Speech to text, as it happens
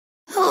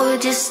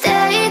would you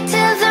stay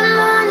till the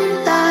morning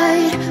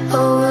light?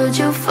 Or would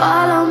you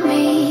follow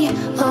me?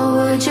 Or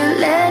would you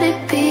let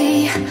it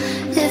be?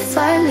 If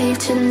I leave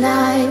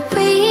tonight,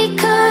 we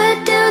could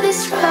do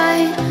this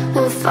right.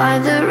 We'll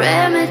find the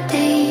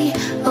remedy.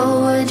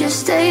 Or would you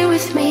stay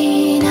with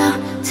me now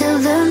till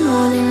the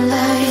morning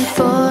light?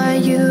 Before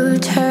you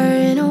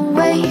turn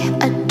away,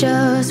 I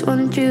just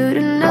want you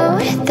to know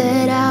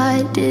that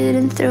I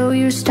didn't throw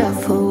your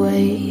stuff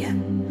away.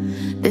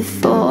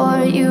 Before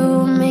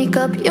you make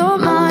up your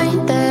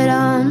mind that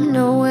I'm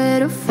nowhere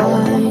to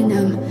find,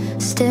 I'm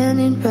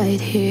standing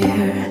right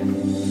here.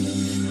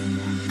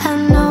 I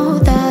know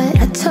that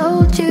I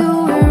told you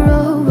we're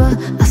over.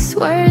 I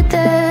swear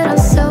that I'm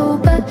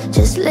sober.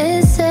 Just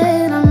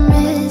listen, I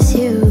miss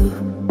you.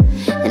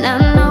 And I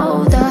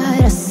know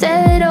that I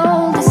said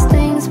all these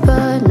things,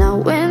 but now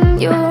when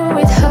you're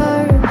with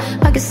her,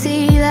 I can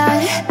see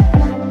that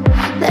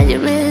you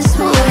miss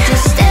me. Would you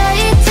stay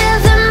till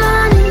the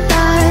morning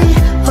light?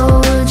 Or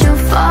would you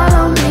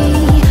follow me?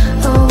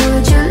 Or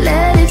would you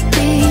let it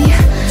be?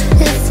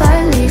 If I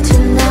leave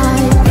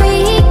tonight, we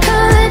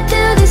could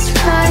do this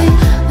right.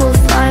 We'll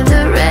find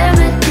the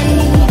remedy.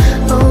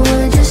 Or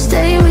would you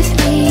stay with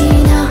me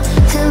now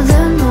till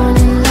the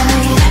morning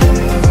light?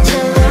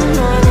 Till the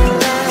morning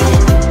light.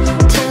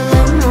 Till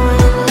the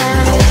morning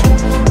light.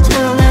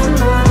 Till the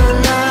morning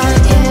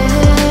light,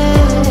 yeah.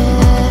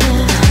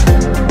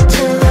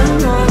 Till the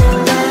morning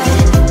light.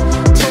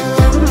 Till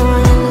the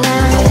morning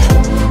light.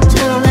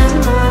 Till the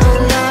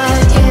morning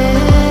light, yeah.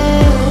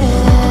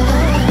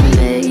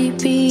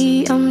 Maybe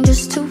I'm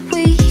just too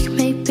weak.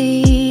 Maybe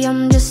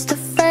I'm just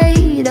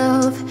afraid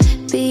of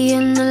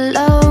being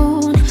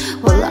alone.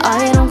 Well,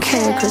 I don't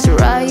care, 'cause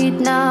right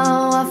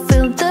now I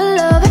feel the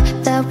love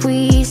that we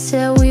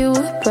said we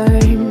would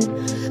burn.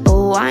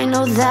 Oh, I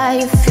know that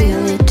you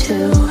feel it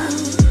too.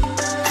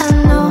 I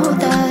know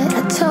that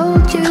I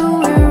told you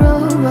we're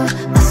over.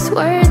 I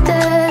swear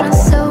that I'm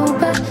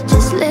sober.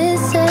 Just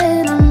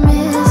listen, I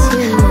miss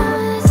you.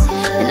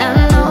 And I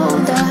know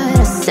that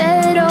I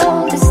said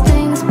all these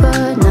things,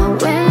 but now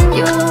when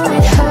you're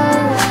with her,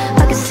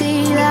 I can see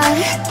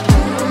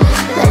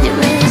that you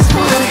miss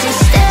me. Would you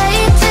stay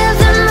till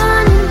the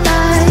morning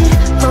light?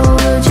 Or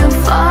would you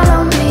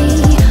follow me?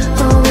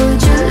 Or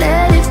would you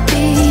let it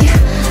be?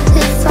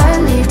 If I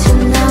leave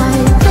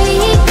tonight, we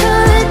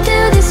could do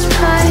this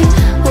right.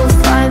 We'll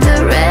find the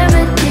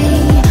remedy.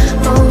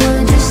 Or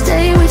would you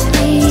stay with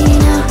me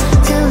now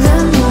till the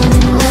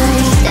morning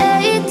light?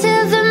 Stay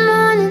till the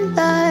morning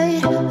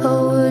light. Or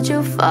would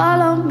you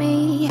follow me?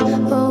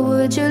 Or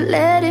would you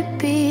let it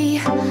be?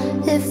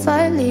 If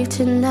I leave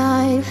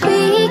tonight, we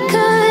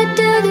could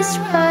do this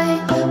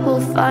right.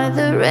 We'll find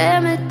the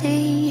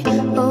remedy.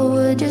 Or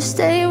would you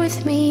stay with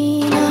me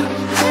now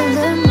till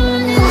the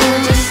morning light?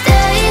 Would you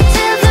stay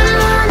till the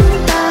morning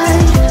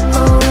light?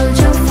 Or would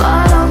you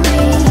follow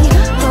me?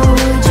 Or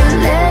would you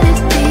let it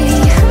be?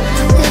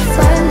 If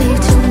I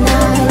leave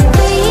tonight,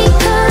 we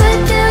could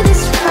do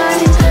this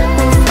right.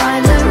 We'll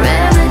find the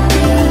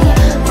remedy.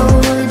 Or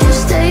would you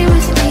stay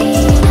with me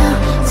now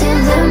till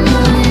the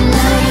morning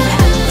light?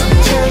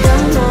 Till the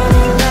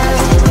morning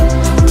light.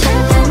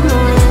 Till the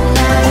morning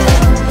light.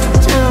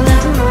 Till the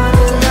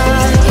morning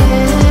light,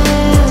 yeah.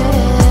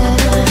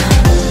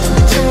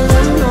 Till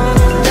the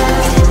morning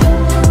light.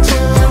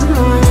 Till the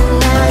morning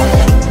light.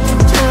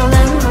 Till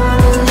the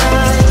morning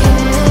light,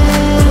 yeah.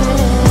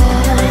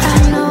 I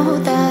know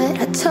that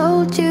I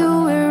told you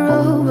we're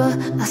over.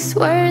 I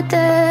swear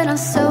that I'm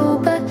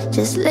sober.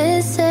 Just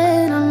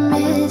listen, I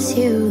miss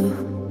you.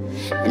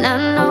 And I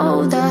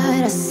know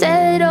that I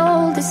said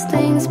all these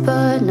things,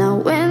 but now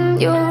when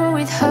you're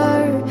with her,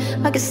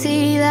 I can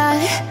see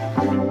that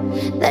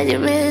you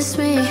miss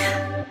me.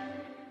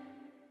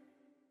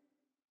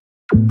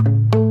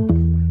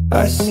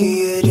 I see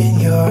it in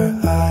your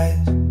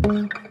eyes.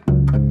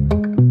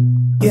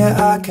 Yeah,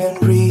 I can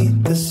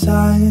read the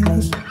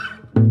signs.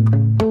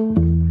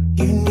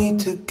 You need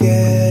to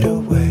get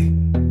away.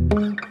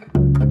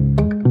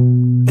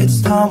 It's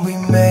time we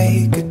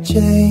make a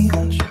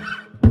change.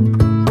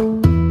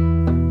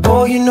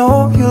 Oh, you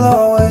know you'll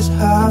always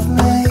have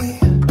me.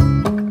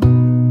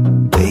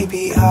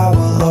 Baby, I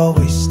will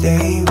always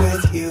stay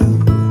with you.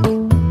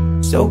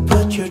 So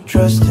put your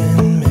trust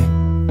in me.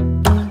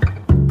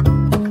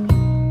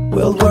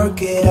 We'll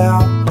work it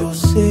out, you'll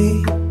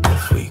see.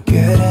 If we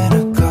get in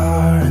a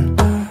car and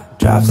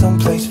drive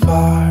someplace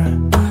far,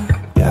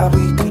 yeah,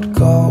 we could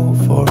go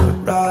for a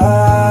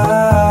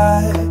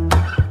ride.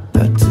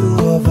 The two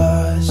of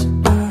us,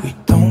 we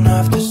don't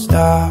have to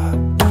stop.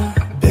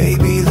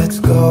 Baby, let's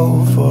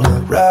go for a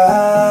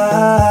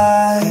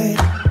ride.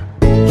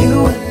 You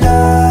and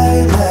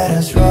I, let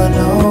us run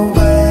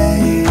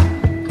away.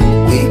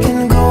 We can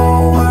go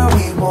where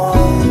we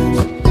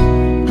want.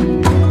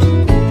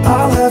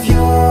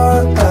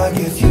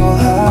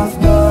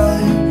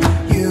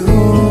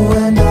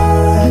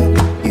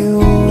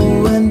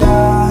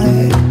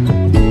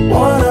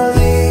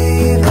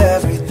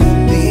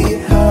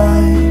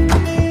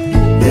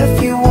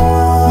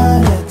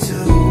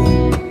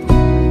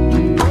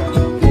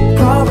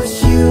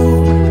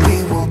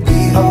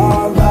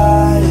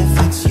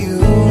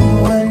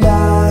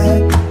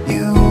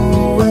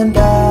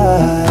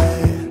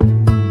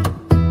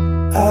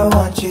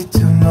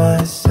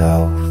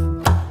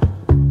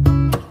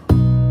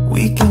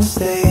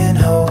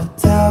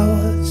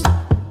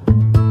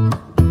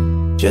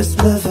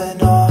 just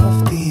living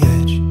off the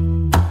edge.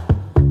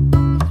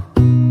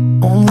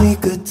 Only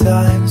good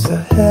times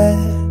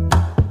ahead.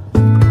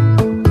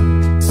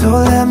 So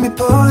let me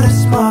put a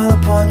smile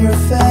upon your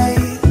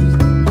face.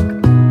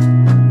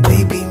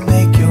 Maybe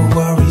make your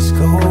worries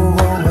go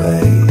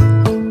away.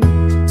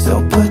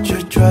 So put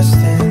your trust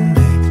in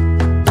me.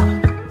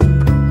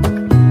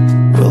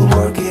 We'll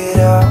work it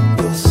out,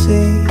 you'll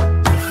see.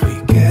 If we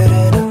get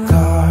in a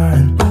car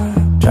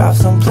and drive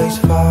someplace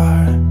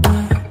far,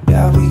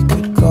 yeah, we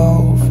could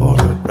go for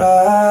a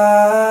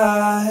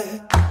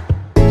ride.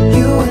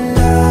 You and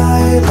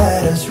I,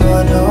 let us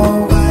run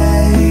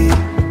away.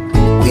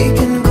 We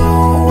can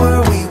go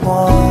where we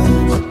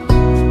want.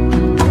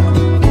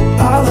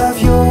 I'll have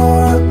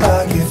your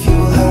back if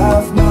you'll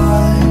have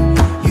mine.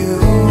 You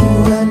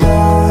and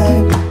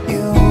I,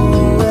 you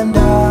and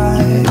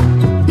I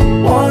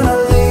wanna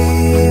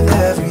leave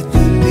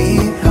everything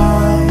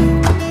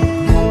behind.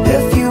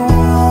 If you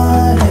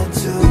wanted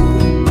to,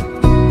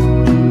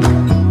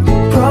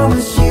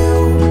 promise you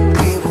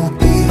we will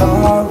be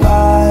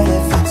alright.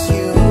 If it's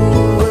you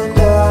and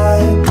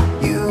I,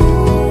 you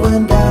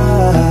and I.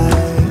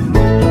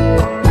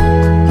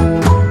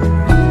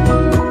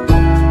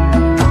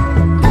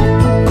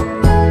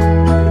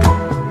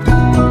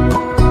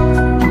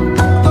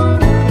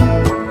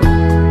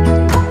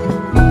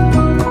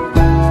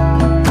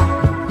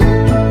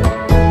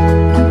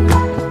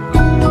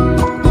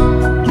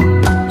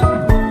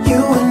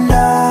 You and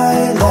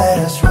I, let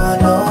us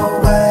run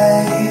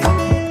away.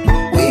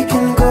 We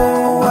can go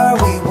where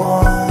we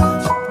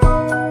want.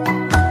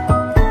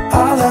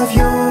 I'll have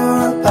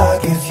your back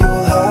if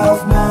you'll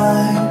have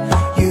mine.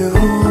 You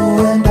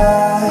and I,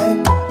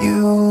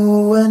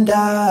 you and I.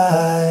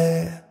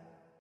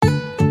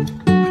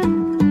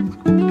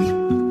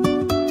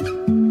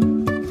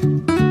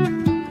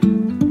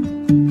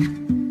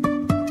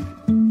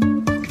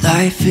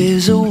 Life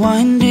is a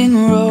winding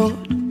road,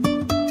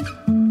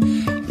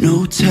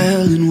 no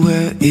telling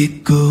where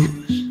it goes.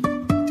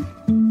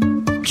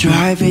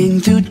 Driving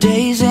through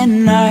days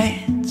and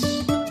nights,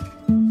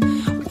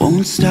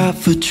 won't stop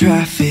for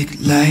traffic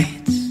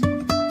lights.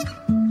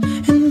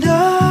 And I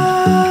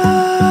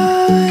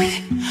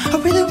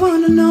really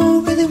wanna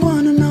know,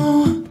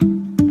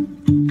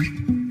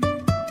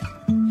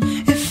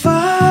 if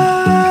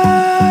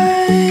I'll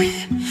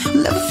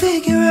ever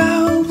figure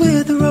out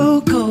where the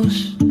road goes.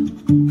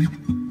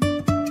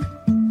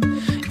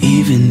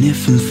 Even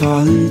if I'm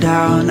falling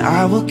down,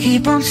 I will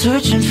keep on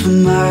searching for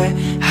my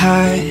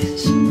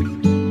highs.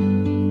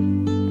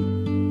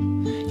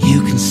 You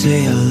can say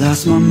I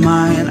lost my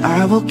mind,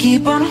 I will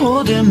keep on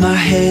holding my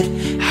head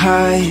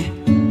high.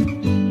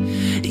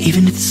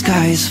 Even if the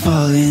sky is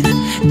falling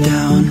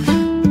down.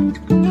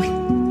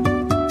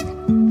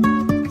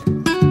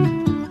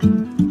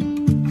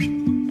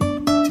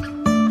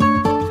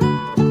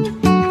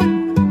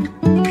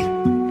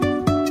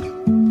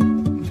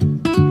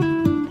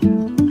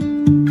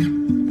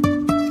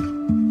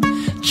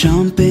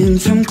 Jumping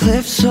from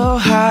cliffs so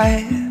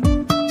high,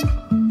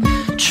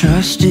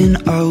 trusting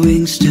our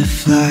wings to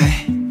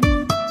fly.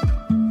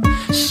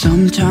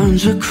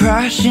 Sometimes we're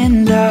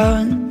crashing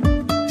down,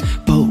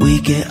 but we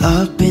get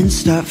up and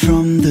start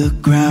from the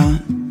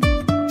ground.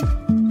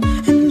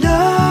 And I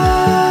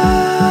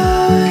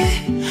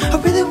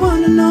really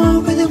wanna know,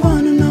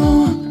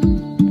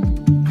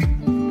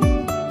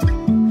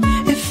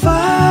 if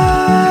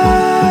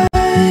I'll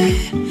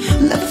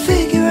ever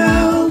figure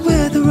out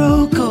where the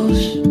road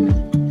goes.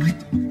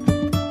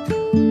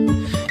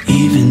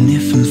 Even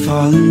if I'm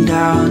falling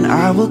down,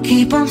 I will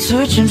keep on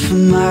searching for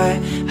my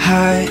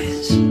highs.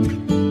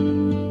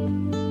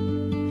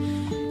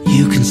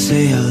 You can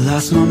say I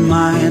lost my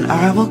mind,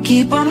 I will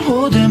keep on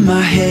holding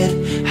my head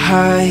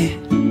high.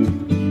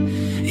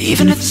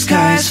 Even if the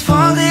sky is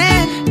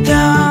falling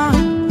down,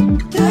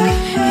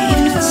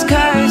 even if the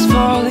sky is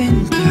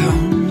falling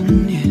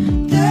down,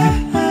 yeah.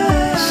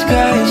 The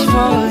sky is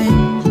falling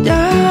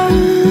down.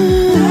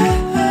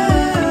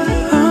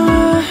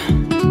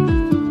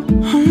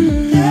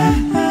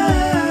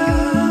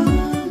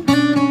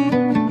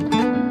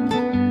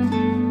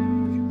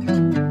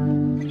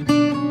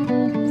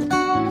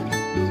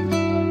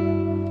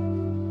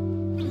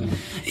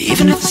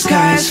 Even if the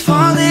sky is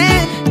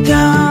falling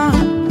down,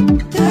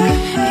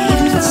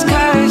 even if the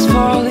sky is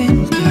falling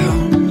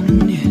down,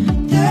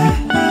 yeah.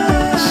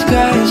 The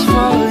sky is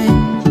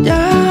falling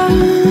down.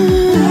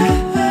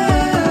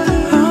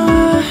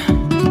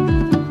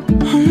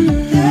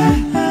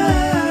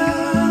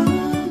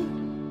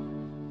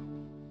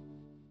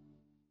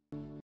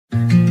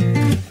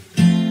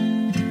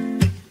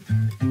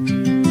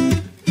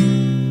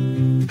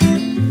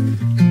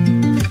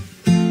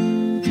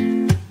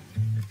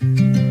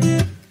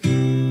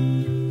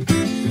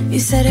 You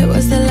said it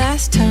was the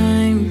last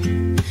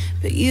time,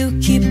 but you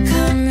keep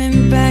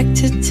coming back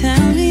to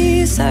tell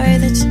me sorry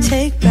that you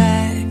take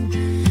back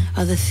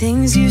all the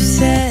things you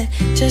said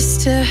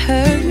just to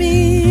hurt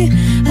me.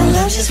 Our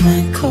love just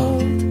went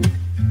cold,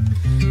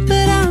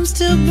 but I'm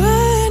still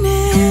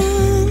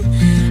burning.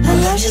 Our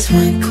love just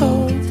went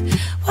cold.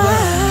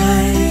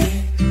 Why?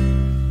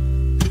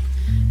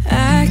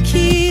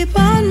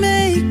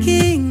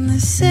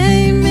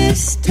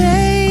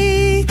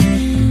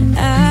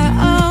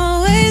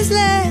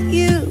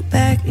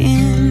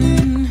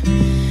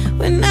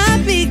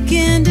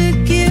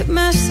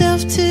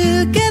 myself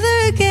together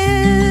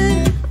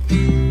again.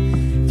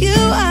 You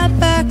are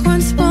back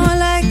once more,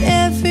 like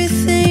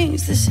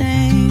everything's the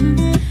same.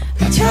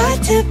 I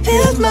tried to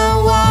build my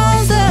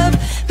walls up,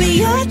 but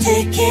you're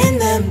taking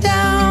them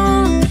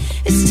down.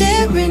 It's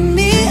tearing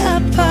me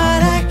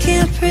apart, I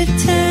can't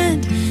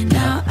pretend.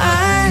 Now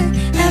I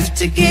have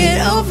to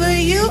get over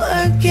you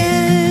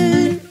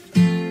again.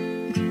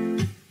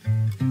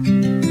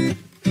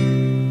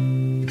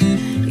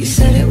 You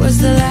said it was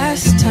the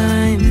last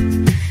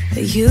time,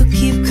 but you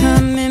keep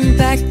coming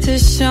back to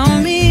show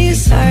me.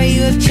 Sorry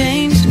you have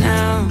changed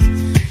now,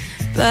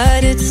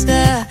 but it's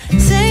the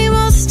same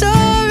old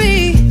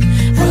story.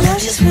 Our love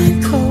just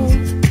went cold,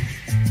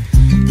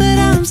 but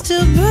I'm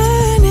still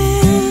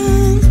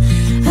burning.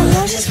 Our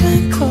love just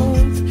went cold.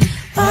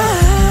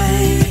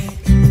 Why?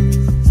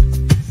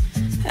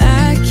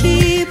 I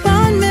keep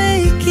on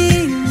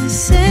making the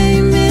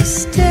same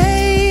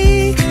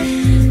mistake.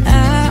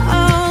 I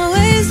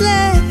always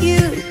let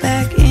you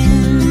back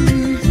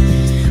in.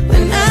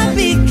 When I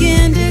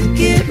begin to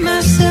get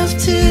myself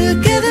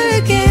together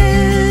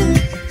again,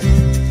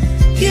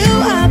 you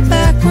are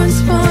back once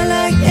more,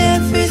 like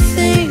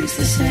everything's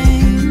the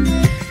same.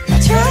 I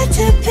tried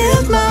to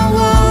build my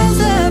walls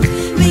up,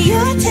 but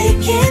you're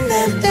taking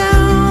them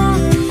down.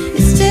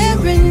 It's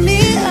tearing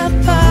me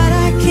apart,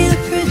 I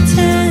can't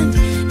pretend.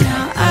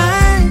 Now I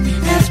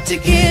have to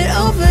get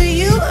over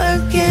you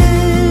again.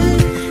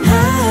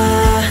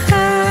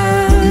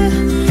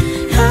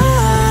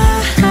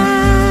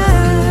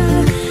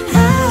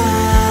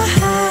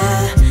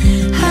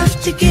 Have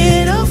to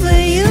get over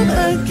you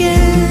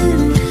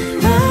again.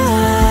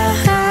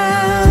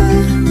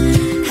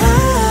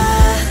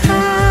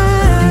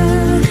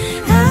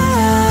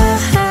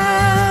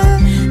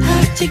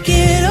 Have to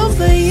get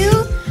over you.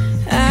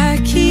 I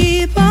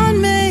keep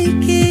on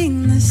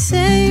making the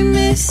same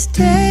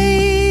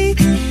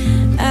mistake.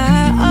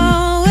 I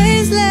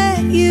always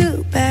let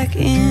you back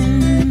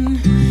in.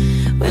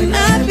 When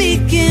I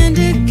begin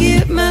to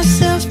get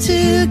myself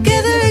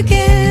together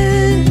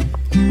again,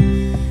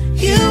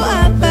 you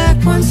are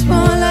back once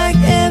more, like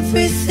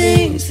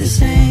everything's the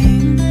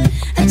same.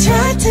 I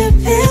tried to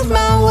build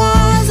my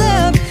walls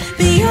up,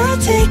 but you're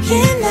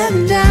taking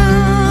them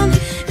down.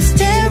 It's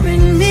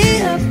tearing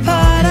me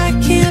apart, I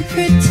can't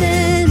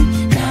pretend.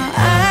 Now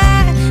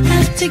I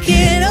have to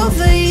get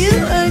over you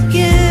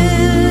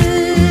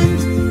again.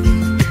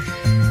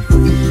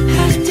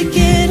 Have to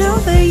get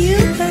over you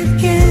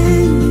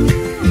again.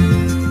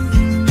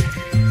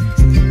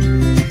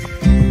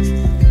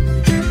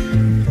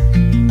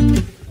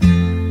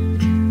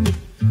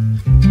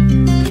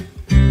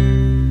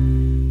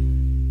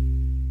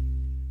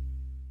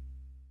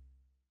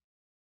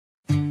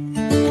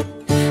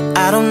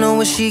 I don't know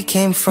where she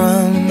came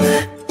from,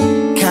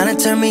 kinda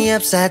turned me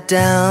upside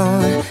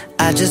down.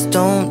 I just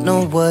don't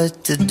know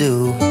what to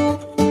do.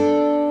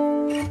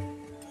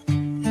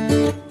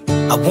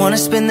 I wanna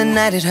spend the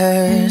night at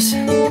hers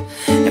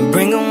and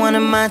bring her one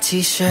of my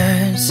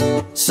t-shirts,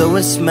 so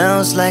it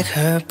smells like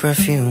her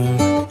perfume.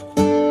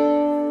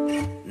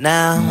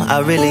 Now I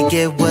really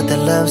get what the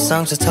love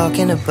songs are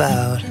talking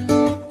about,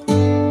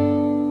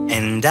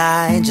 and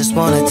I just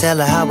wanna tell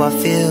her how I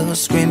feel,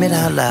 scream it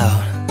out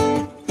loud.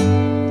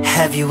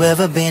 Have you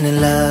ever been in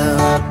love?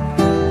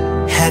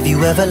 Have you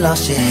ever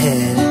lost your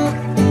head?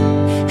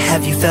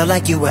 Have you felt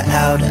like you were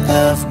out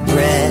of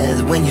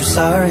breath when you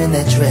saw her in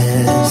that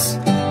dress?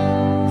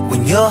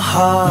 When your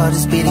heart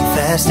is beating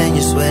fast and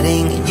you're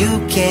sweating and you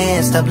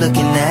can't stop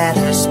looking at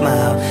her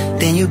smile,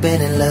 then you've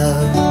been in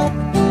love.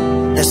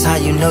 That's how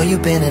you know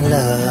you've been in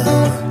love.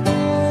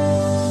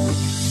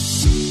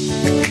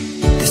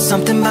 There's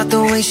something about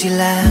the way she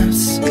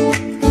laughs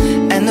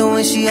and the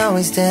way she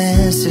always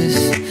dances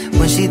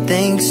when she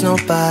thinks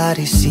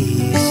nobody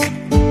sees.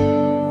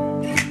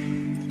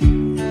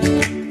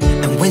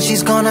 And when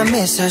she's gone I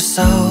miss her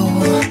so.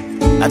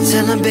 I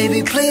tell her,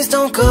 baby, please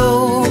don't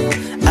go,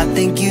 I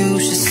think you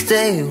should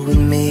stay with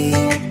me.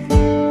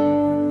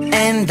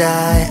 And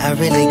I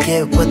really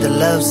get what the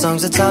love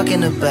songs are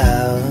talking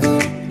about.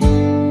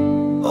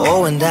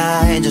 Oh, and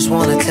I just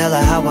wanna tell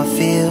her how I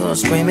feel,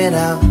 scream it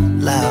out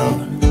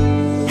loud.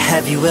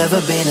 Have you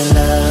ever been in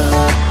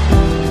love?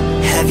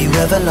 Have you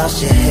ever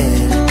lost your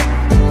head?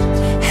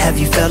 Have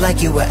you felt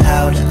like you were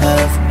out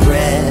of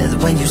breath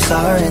when you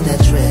saw her in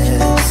that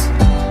dress?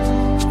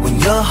 When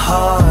your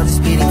heart is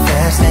beating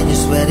fast and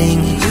you're sweating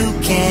and you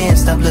can't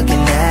stop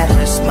looking at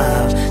her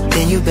smile,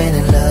 then you've been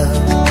in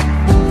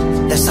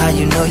love. That's how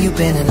you know you've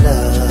been in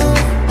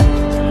love.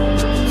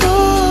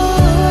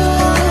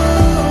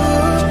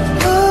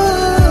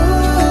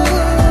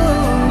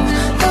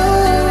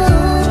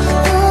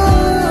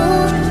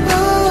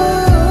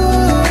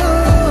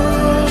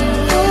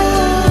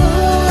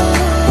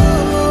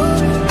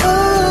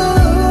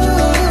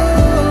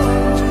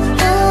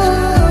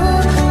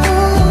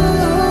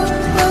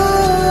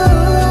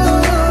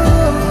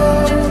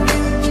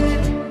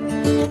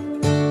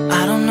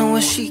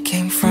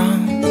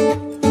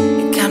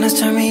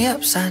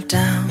 upside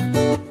down.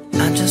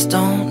 I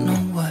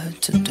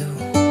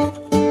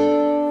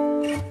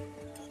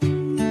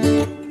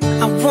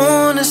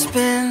wanna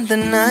spend the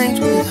night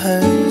with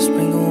her.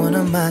 Sprinkle one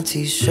of my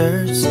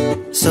t-shirts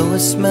so it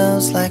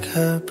smells like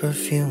her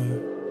perfume.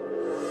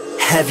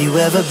 Have you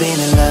ever been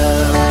in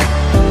love?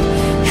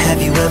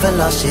 Have you ever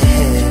lost your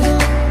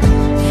head?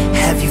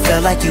 Have you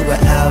felt like you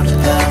were out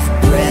of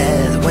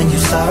breath when you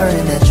saw her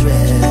in that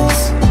dress?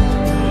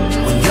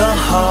 When your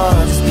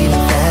heart is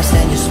beating fast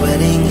and you're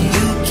sweating and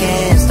you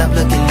can't stop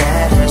looking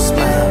at her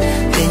smile,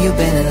 then you've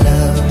been in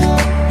love.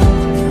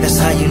 That's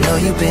how you know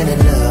you've been in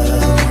love.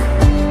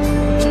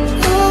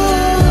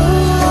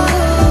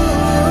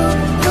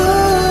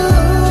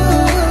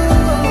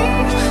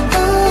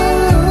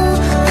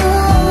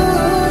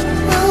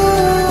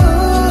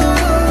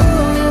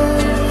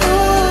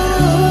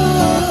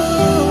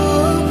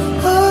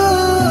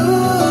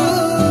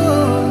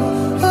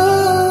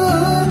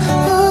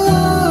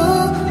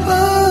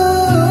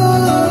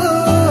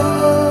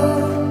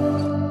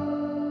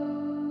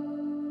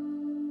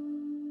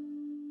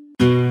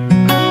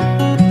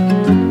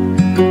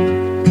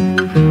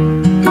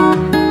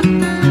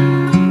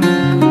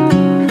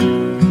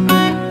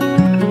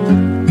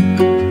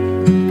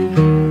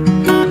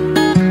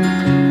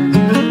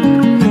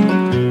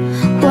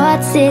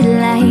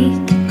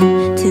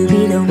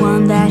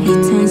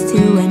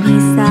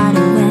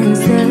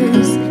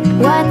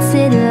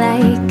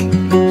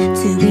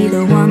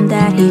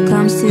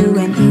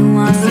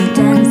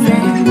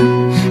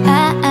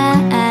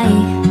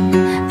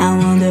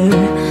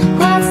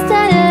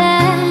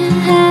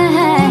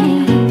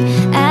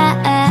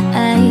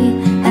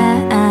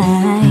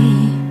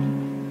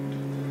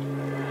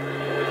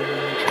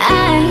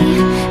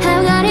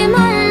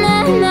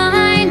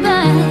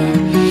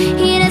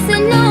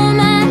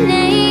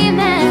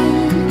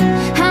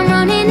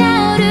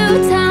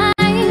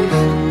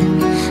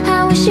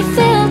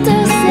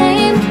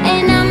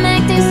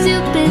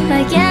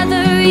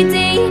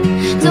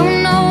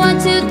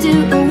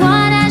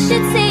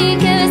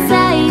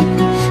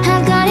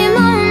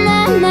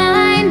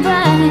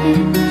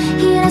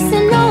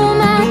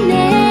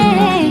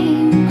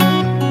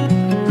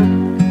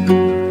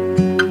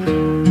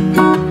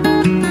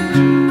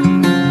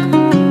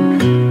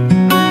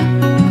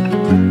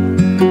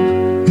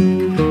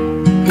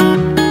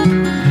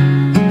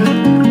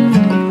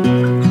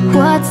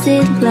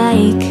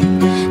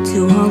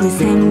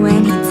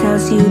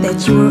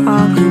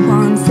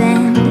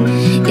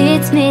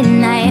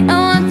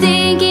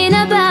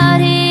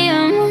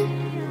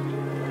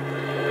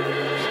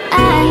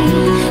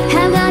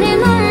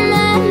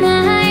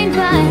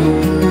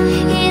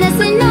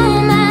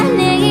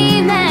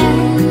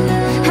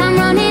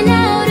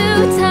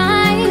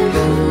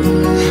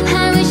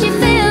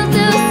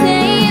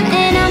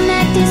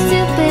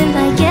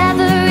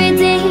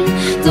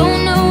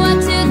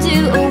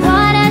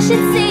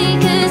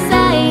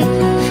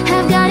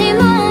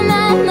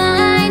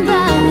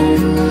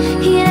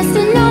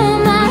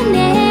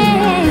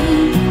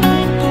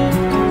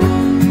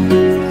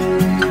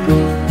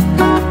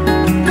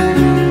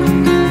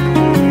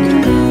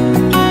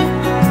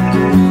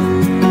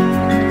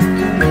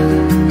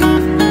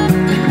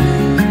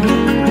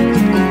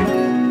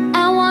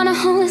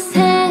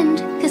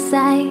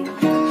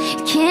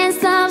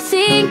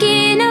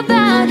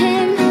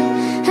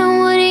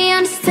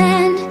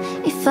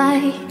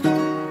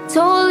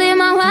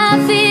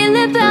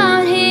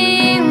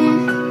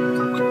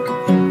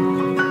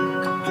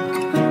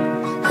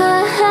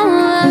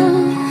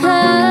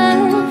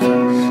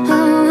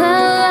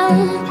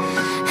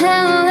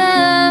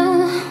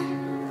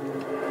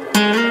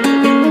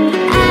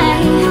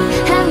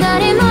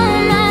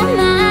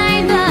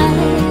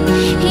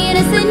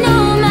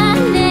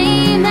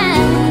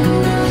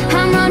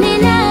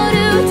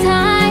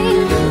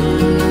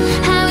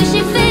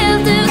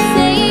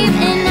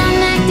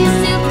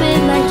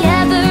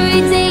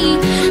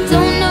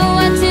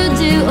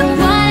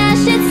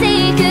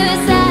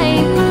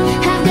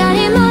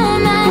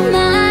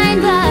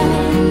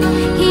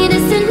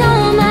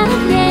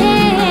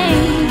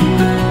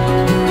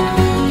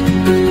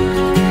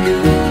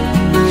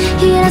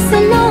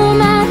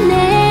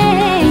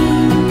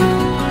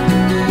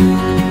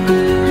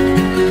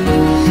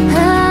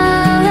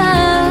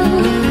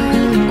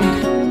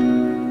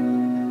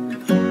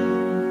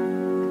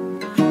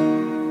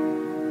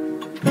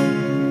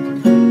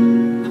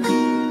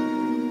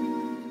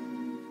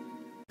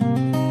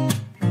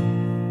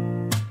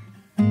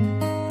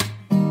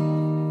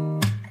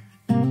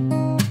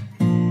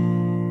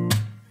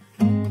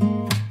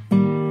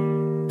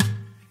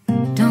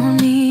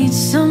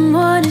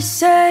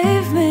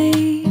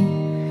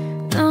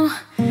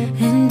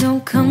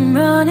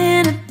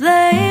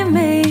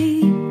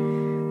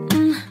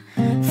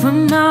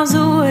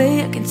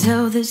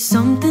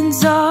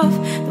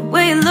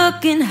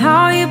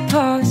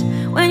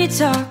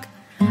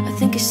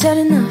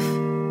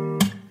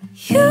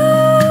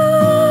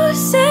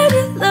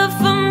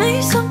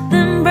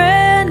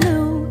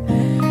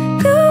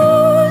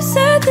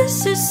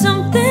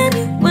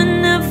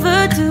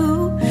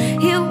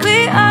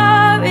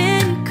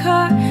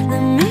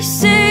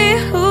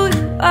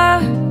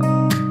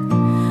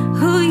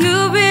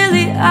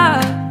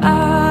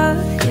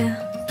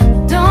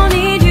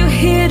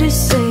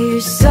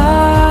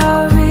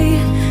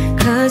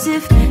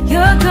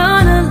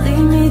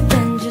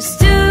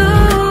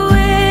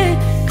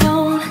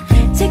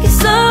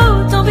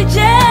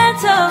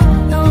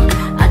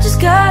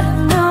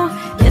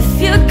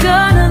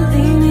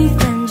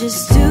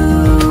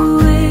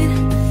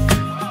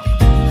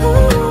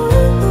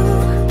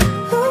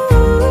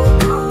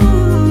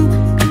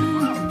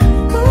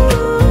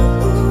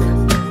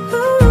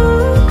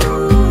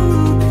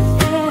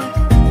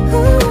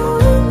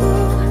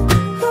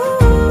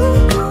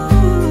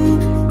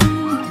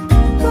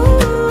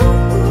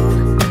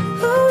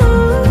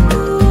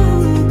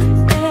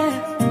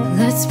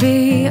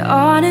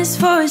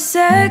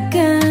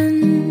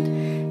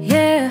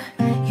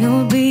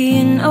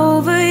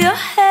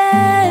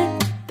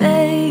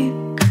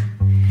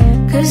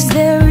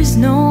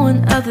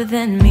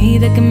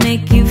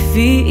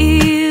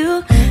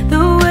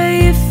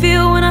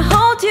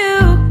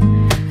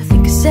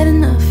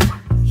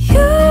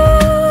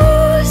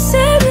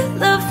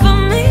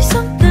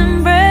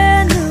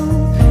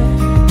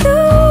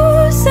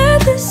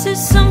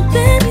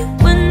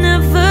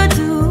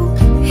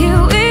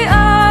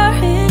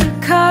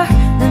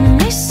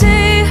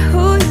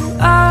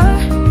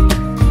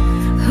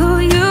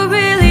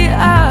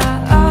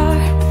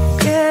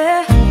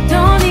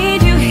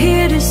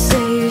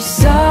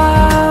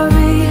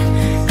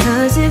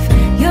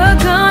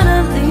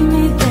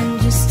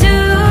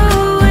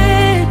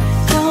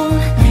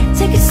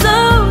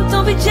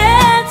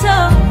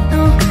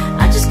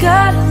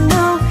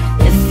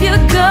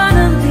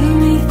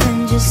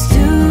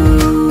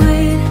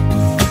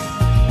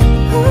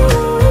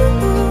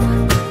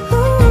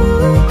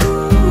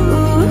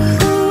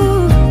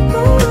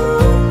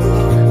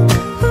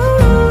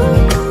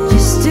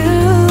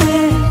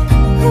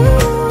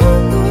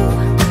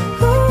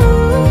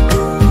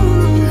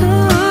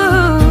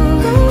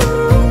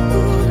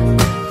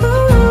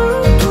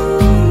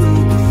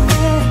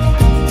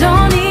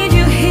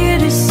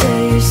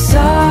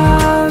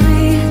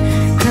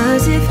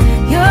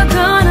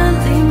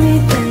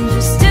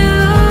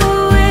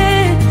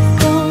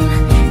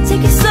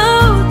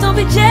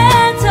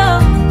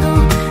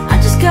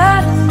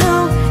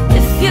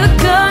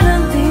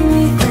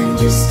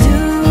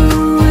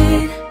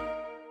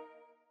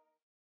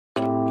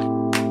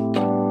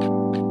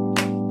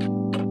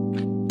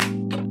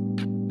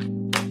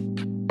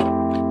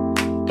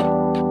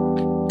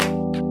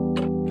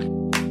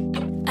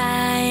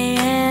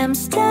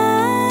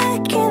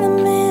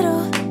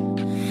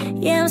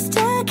 Yeah, I'm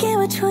stuck in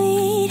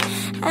between.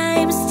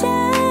 I'm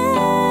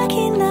stuck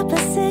in the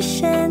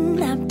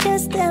position. I'm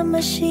just a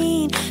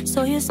machine.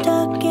 So you're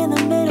stuck in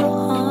the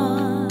middle,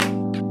 huh?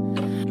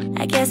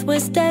 I guess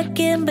we're stuck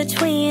in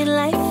between.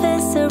 Life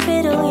is a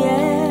riddle,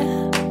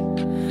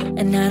 yeah.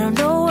 And I don't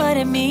know what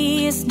it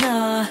means,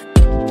 no.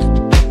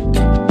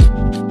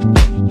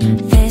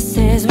 This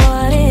is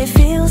what it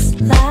feels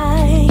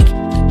like.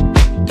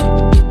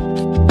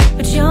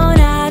 But you're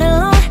not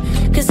alone,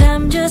 'cause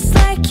I'm just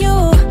like you.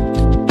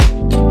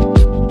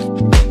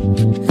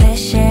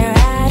 Let's share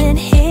out and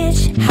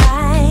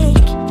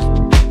hitchhike.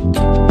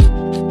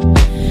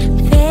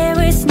 There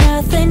is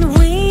nothing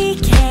we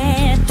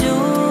can't do.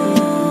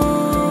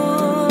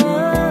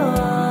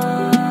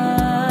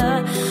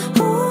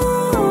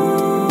 Ooh,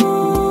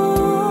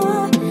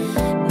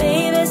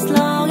 baby, as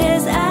long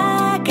as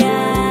I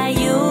got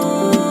you.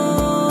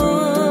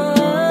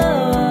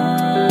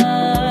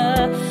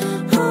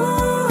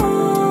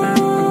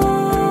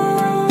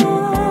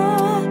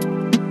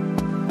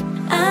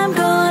 I'm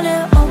gonna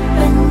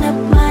open up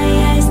my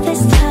eyes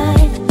this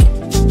time.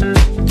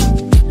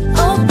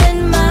 Open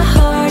my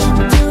heart and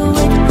do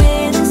it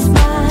with a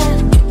smile.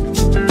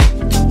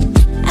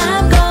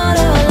 I'm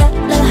gonna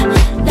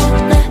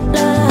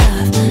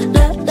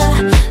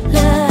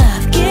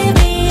love, give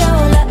me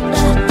your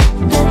love.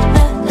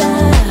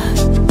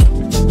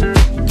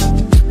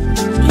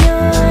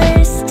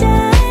 You're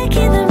stuck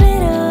in the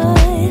middle.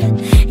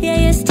 Yeah,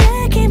 you're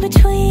stuck in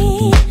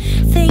between.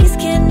 Things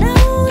can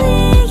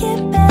only get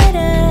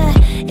better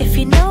if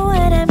you know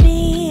what I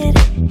mean.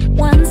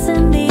 Once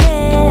in the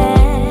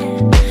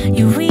air,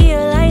 you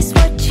realize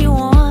what you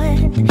want,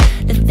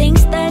 the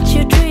things that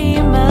you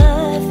dream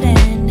of,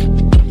 and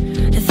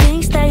the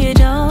things that you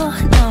don't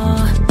know.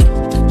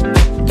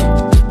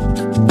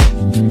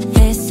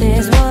 This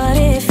is what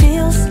it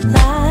feels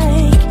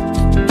like.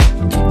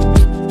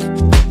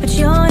 But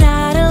you're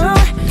not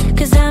alone,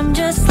 'cause I'm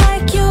just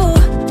like you.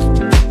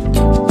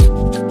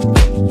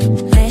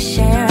 Let's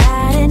share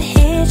out and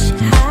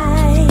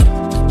hitchhike.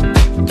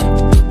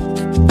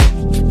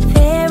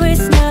 There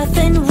is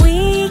nothing we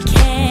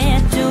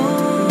can't do.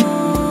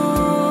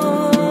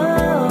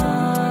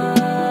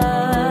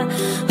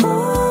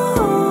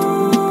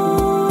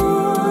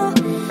 Ooh,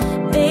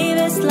 baby,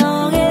 as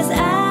long as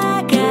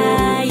I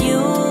got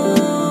you.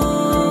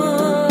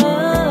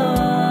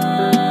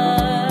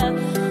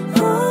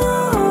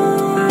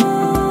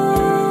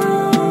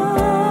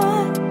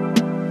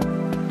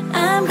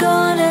 I'm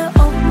gonna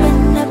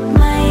open up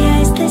my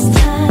eyes this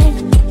time.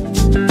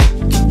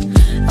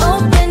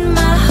 Open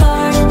my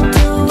heart and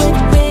do it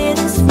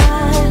with a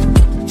smile.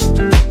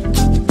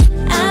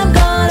 I'm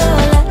gonna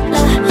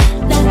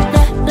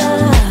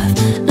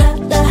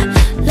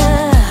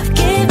love,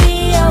 give me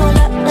your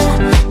love.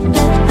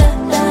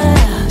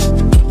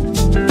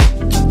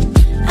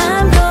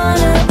 I'm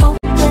gonna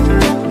open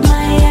up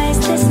my eyes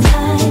this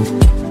time.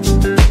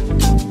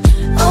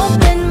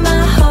 Open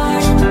my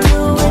heart and do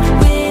it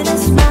with a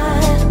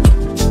smile.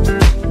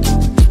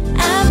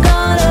 I'm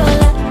gonna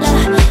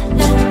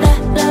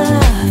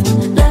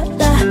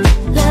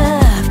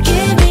love,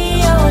 give me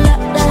your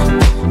love.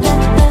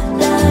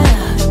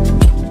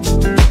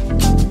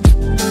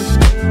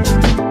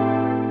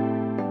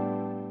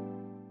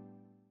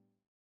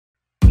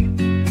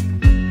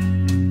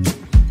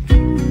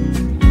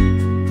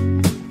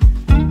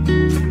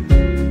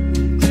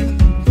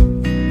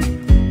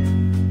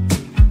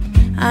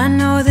 I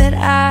know that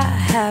I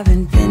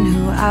haven't been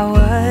who I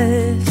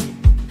was.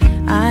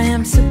 I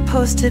am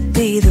supposed to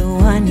be the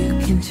one you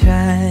can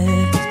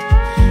trust.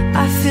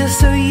 I feel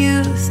so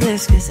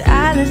useless 'cause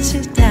I let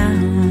you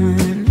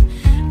down.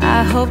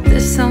 I hope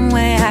there's some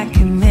way I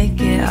can make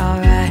it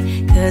alright,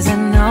 'cause I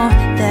know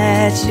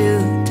that you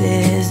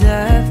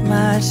deserve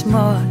much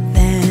more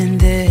than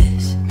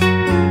this.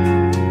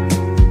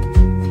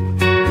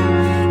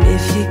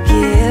 If you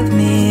give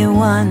me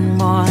one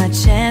more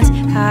chance,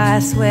 I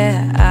swear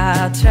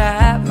I'll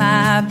try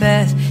my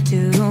best to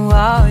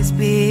always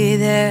be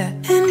there.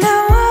 And I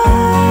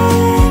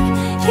want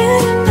you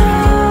to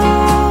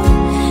know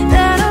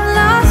that I'm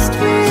lost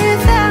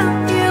without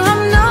you.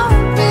 I'm not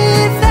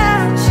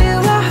without you.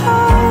 I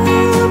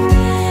hope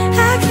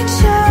I can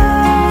show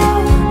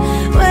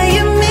what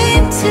you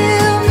mean to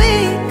me,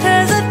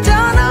 'cause I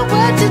don't know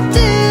what to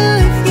do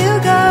if you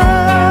go.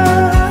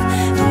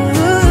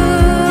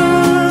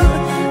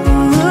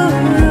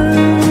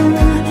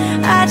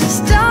 I just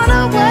don't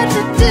know what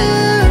to do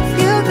if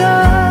you go.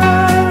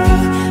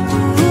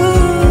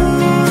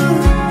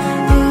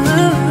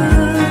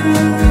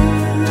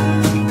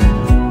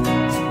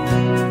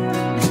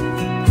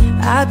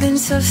 I've been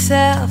so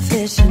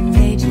selfish and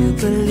made you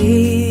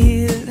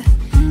believe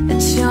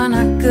that you're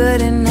not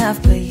good enough,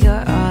 but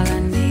you're all I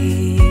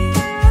need.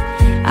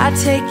 I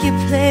take you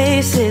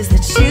places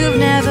that you've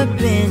never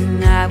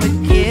been. I would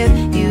give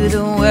you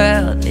the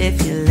world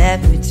if you let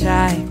me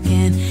try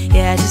again.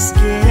 Yeah, just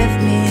give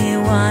me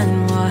one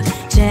more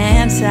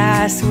chance.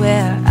 I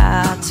swear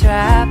I'll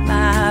try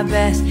my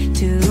best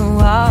to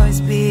always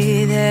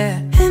be there.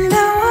 And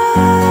I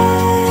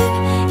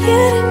want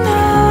you to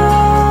know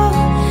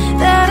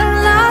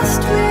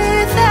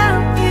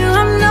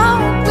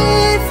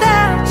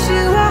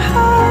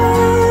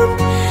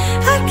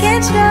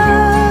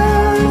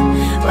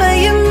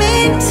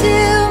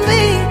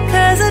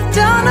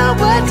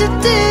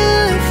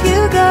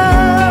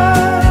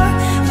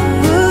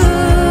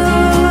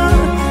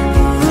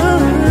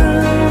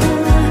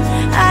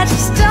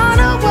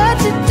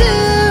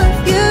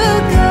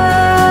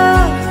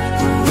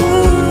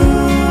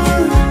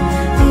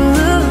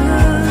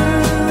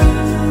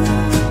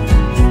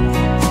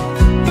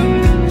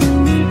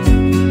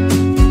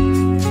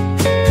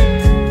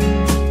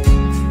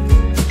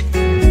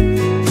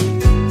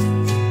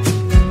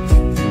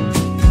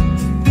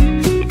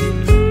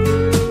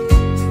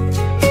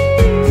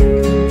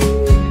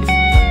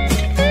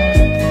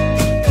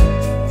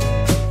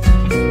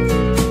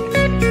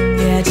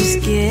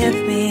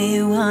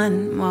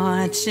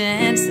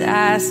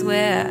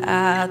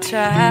I'll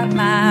try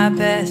my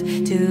best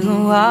to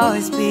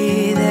always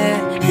be there.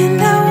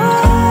 And I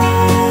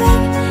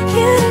want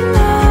you to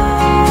know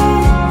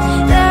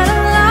that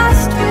I'm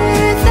lost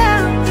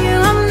without you.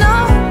 I'm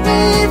not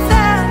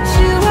without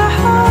you. I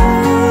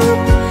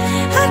hope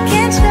I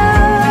can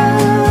show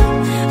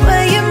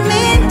what you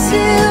mean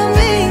to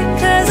me,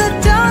 'cause I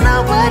don't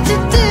know what to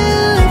do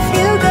if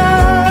you go.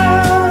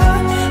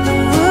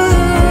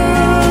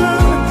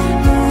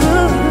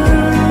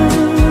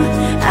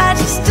 I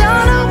just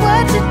don't know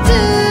what to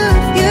do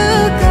if you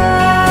go.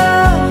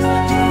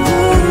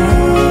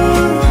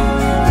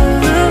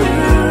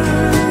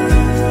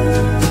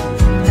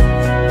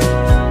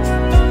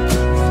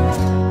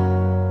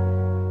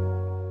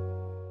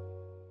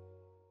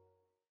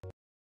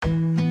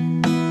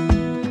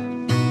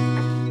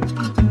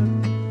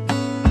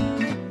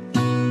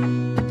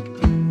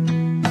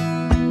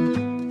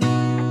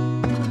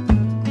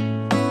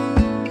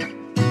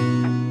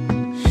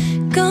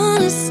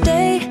 Gonna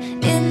stay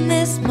in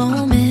this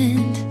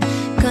moment.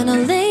 Gonna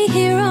lay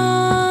here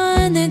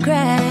on the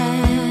grass.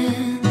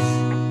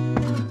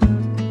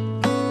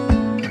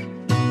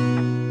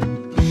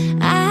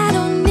 I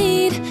don't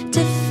need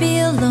to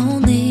feel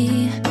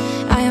lonely.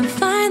 I am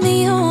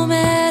finally home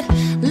at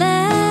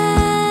last.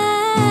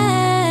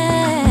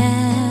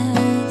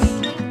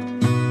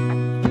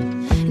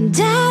 And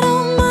I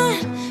don't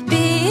mind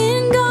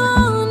being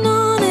gone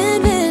on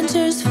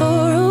adventures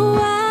for a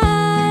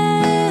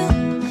while.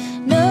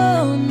 No,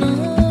 no.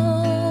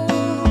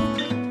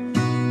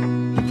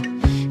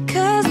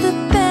 'Cause the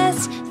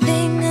best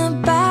thing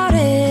about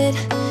it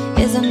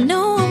is I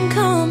know I'm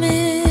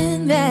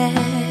coming back.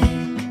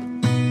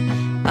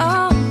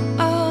 Oh,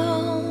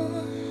 oh.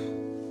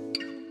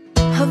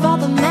 Of all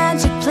the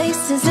magic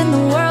places in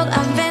the world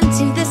I've been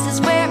to, this is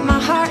where my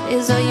heart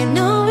is. Oh, you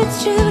know it's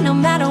true. No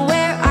matter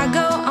where I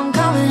go, I'm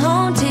coming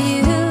home to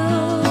you.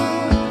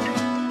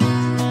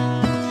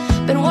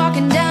 Been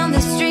walking down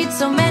the street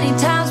so many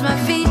times, my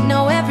feet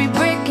know every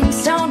brick and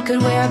stone.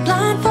 Could wear a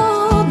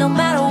blindfold. No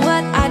matter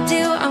what I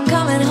do, I'm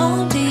coming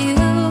home to you.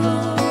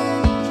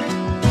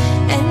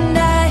 And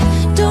I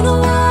don't know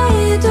why,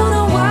 don't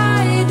know why,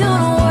 don't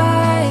know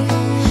why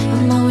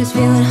I'm always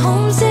feeling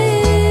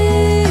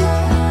homesick.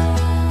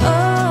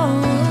 Oh,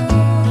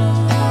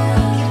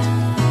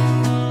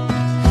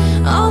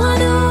 all I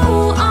know,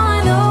 all I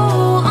know,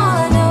 all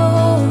I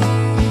know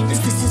is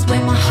this is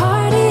where my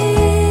heart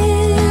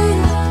is.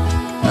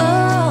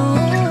 Oh,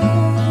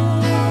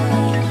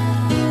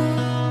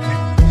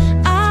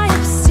 I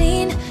have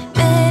seen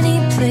many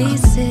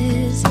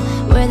places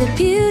where the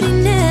beauty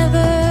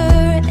never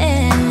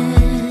ends.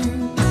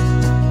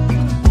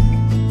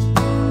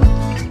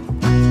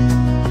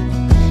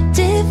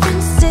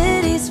 Different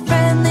cities,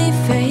 friendly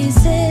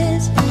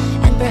faces,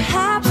 and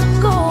perhaps I'm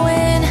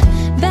going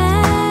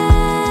back.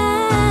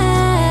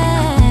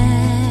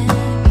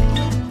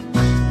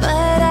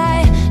 But I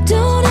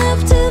don't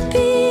have to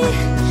be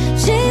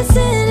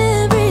chasing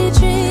every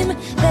dream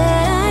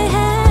that I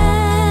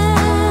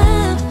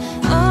have.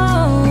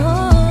 Oh, no.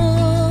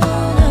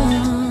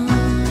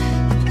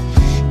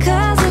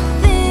 'Cause the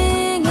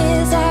thing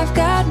is, I've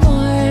got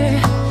more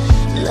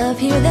love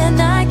here than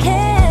I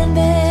can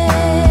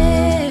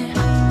bear.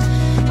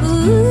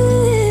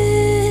 Ooh.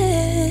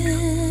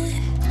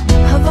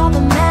 Of all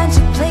the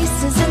magic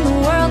places in the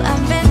world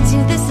I've been to,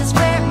 this is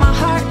where my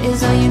heart is.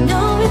 Oh, you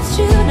know it's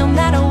true. No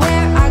matter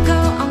where I go,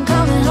 I'm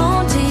coming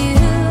home to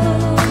you.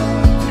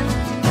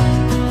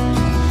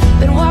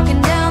 Been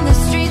walking down the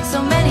street so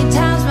many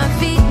times, my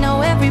feet know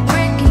every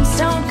brick and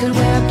stone. Could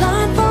wear a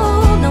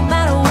blindfold. No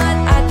matter what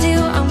I do,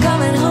 I'm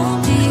coming home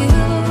to you.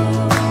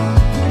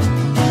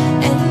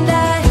 And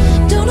I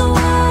don't know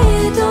why,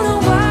 don't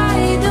know why,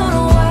 don't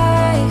know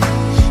why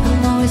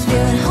I'm always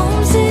feeling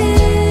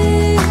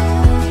homesick.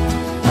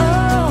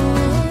 Oh,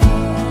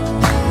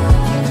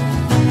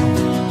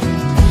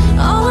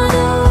 all I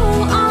know,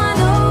 all I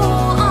know,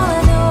 all I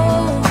know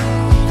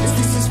is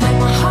this is where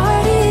my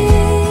heart is.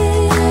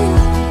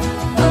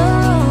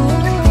 Oh,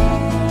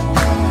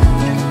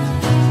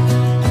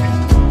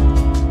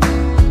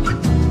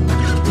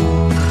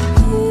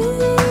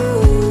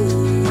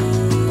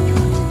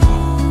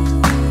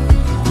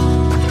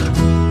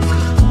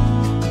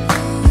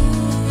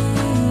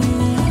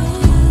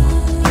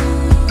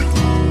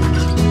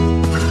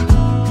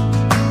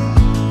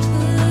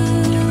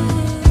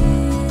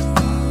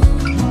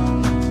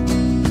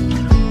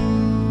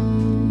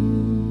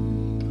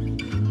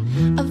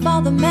 of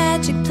all the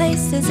magic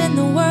places in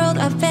the world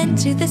I've been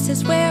to, this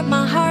is where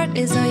my heart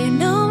is. Oh, you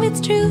know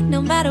it's true.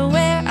 No matter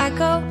where I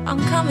go,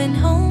 I'm coming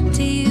home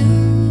to you.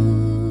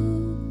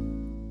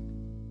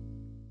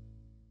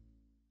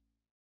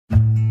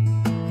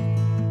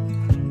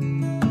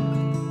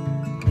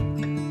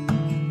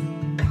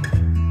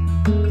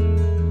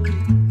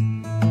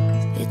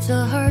 It's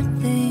a hard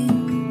thing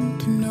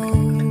to know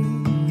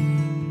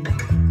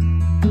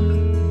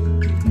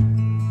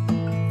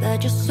that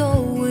your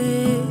soul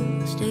will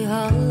stay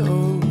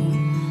hollow.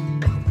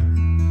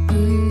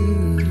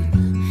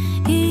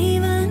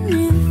 Even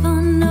if I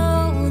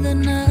know that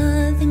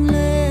nothing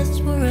lasts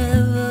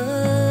forever,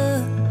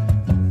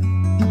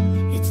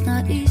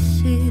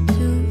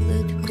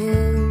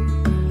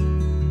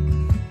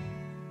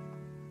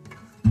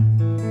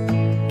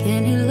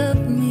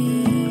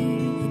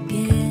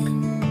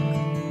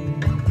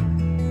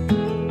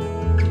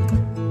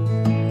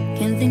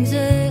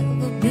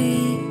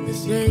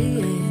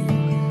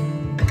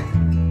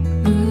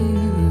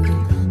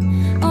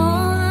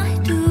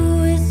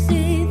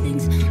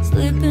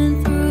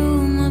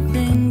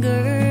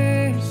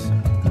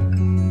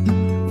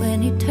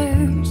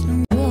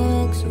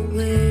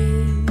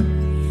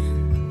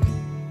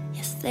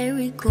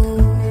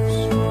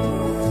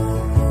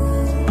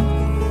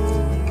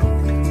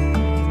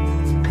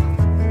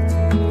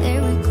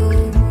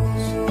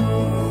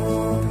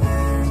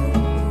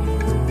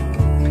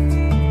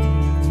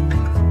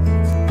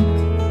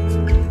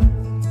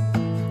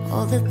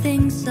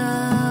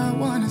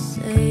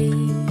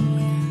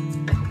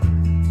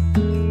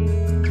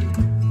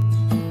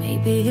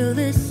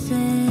 feel this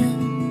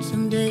in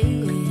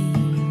someday.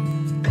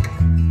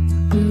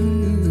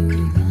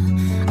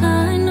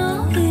 I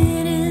know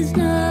it is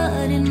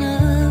not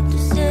enough to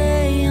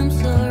say I'm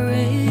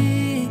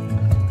sorry.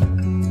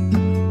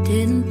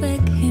 Didn't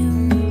beg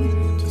him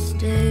to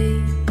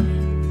stay,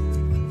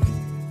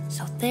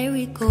 so there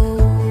he goes.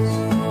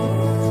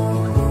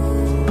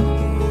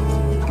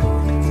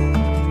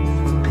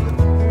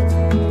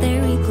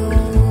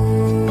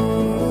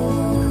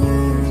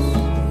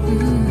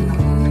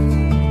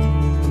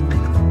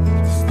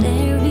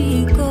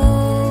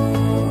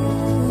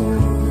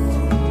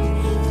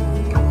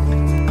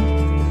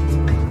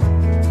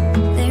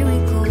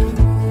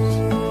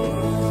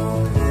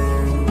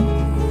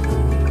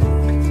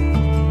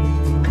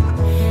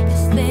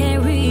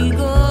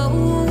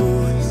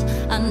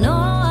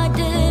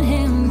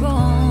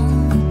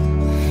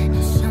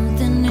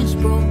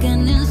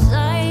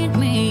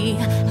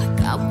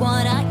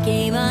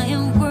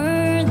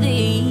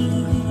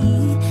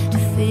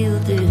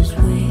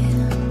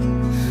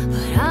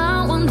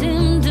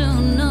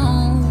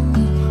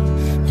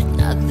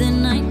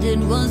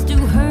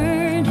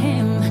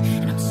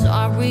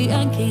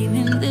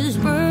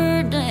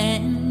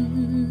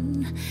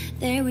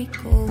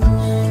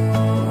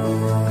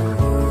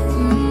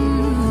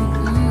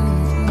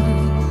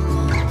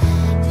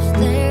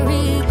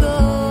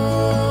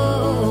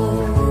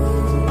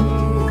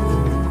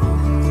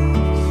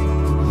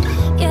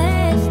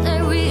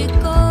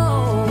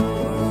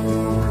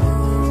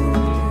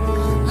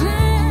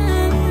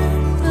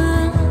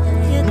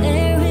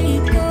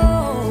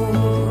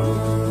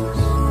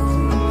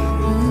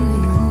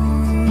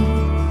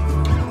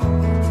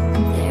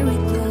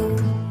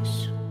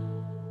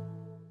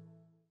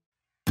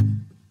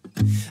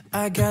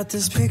 I got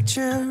this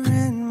picture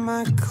in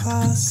my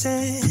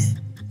closet.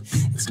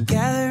 It's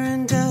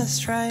gathering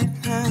dust right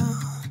now,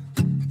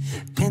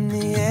 and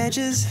the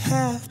edges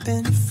have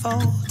been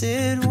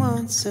folded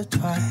once or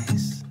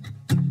twice.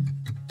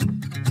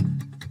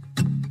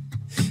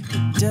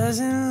 It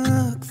doesn't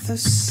look the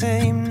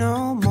same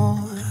no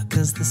more,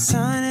 'cause the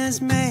sun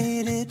has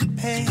made it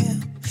pale.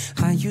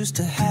 I used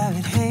to have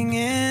it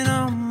hanging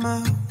on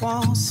my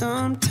wall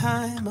some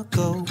time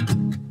ago.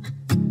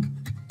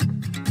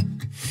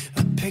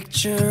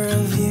 Picture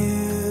of you.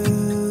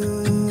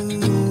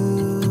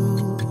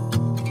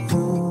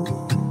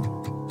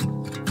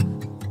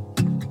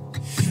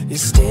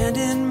 You're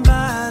standing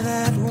by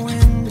that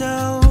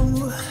window,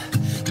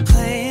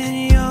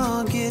 playing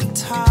your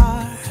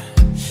guitar.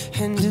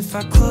 And if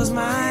I close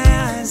my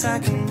eyes, I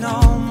can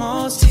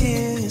almost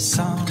hear your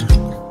song.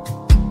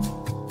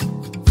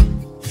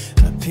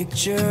 A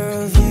picture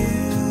of you.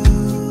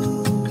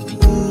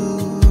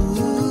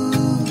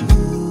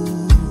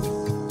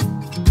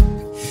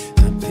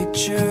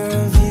 Picture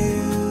of you.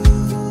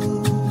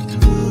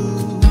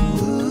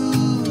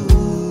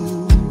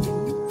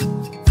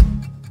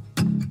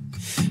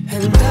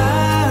 And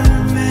I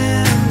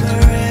remember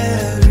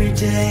every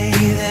day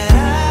that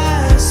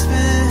I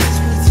spent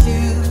with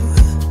you,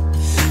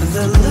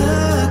 the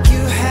look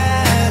you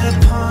had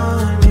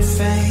upon your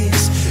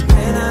face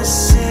when I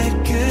said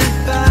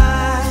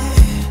goodbye.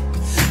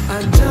 I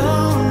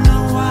don't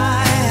know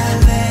why I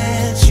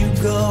let you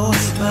go,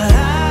 but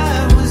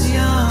I was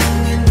young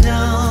and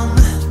dumb.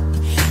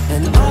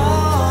 And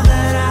all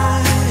that I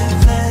have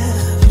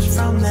left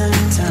from that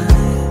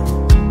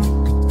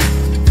time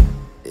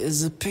is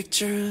a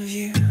picture of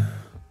you.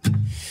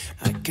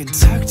 I could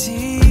talk to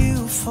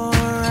you for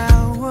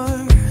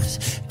hours,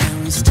 and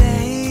we'd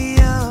stay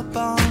up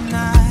all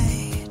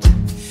night.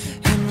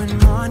 And when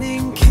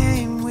morning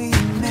came,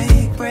 we'd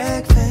make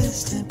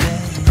breakfast in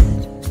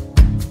bed.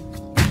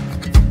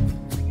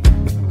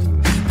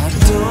 I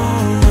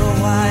don't know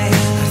why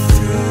I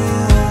threw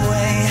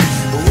away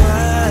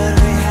what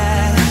we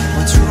had.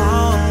 What's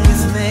wrong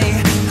with me?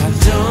 I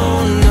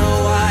don't know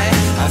why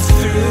I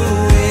threw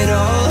it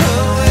all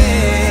away.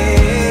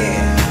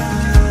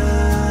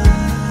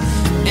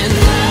 And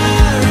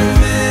I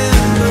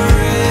remember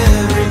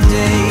every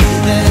day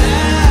that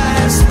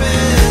I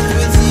spent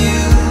with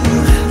you,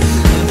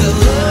 the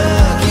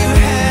look you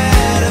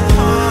had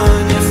upon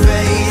your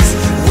face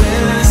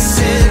when I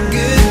said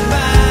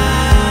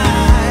goodbye.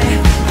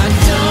 I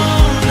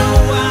don't know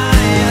why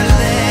I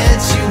let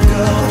you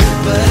go,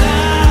 but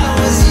I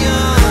was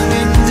young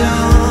and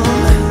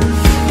dumb.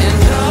 And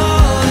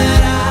all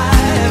that I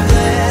have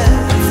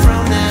left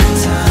from that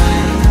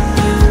time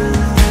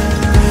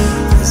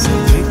is a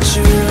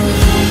picture of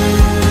you.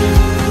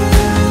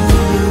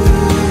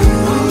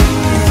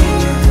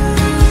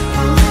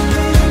 A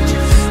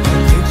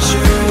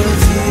picture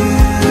of you.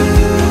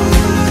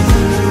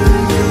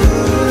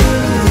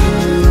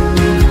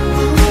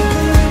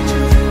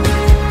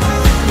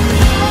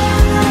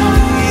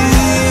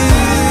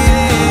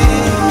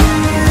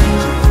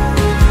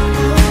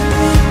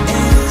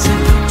 It's a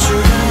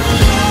picture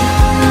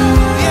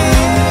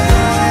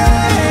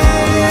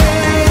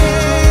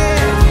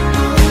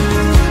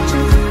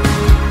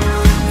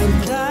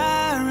And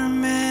I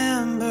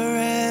remember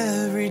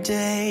every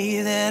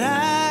day that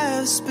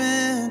I've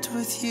spent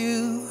with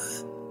you,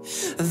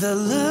 the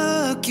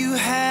look you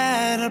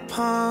had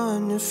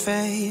upon your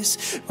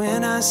face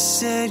when I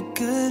said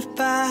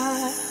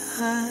goodbye.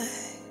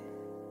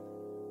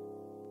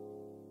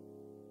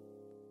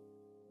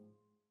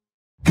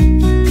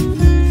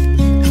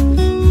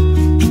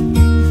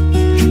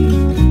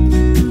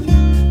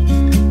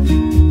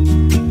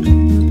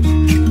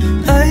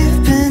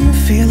 I've been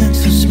feeling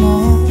so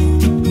small.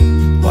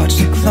 Watch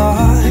the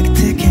clock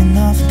ticking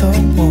off the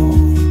wall.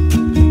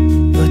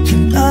 But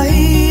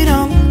tonight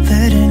I'm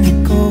letting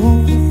it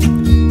go.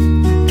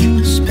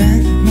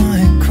 Spend my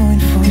coin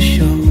for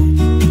sure.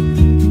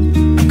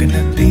 I'm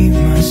gonna be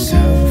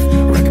myself,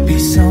 or I could be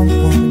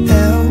someone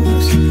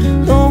else.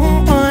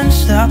 No one's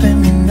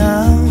stopping me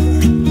now.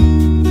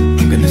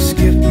 I'm gonna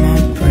skip my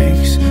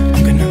breaks,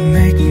 I'm gonna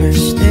make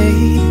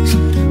mistakes.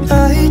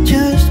 I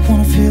just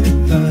wanna feel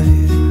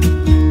alive.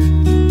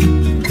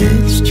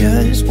 It's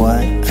just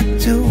what I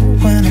do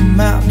when I'm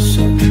out,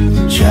 so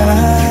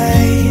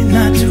try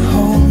not to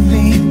hold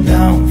me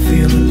down.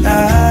 Feel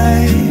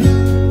alive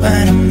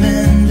when I'm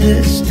in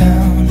this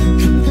town.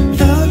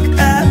 Look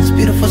at these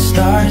beautiful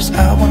stars.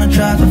 I wanna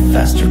drive a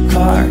faster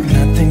car.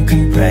 Nothing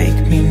can break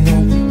me,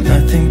 no,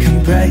 nothing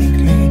can break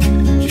me.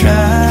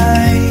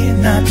 Try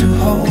not to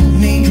hold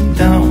me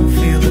down.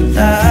 Feel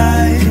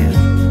alive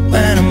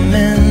when I'm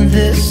in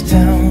this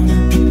town.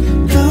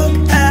 Look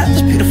at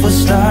these beautiful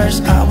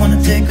stars. I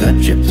wanna take a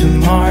trip to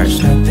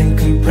Mars. Nothing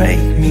can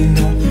break me,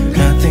 no,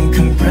 nothing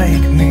can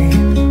break me.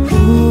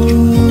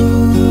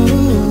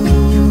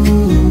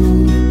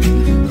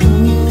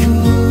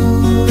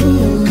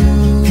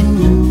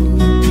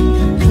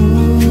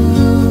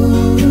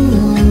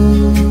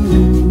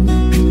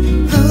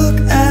 Look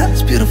at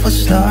these beautiful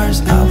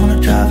stars. I wanna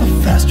drive a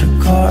faster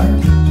car.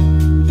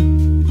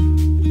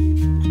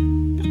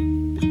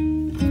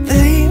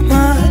 Lay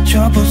my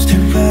troubles to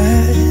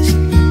rest.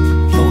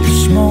 Blow the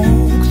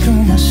smoke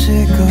through my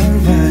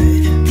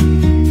cigarette.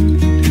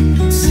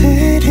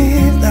 City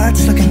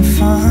lights looking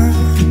fine,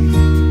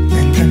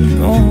 and I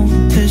know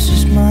this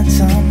is my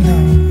time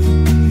now.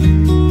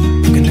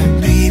 I'm gonna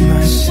be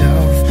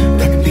myself,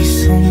 I could be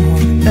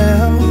someone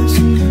else.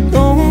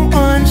 No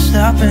one's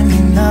stopping me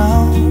now.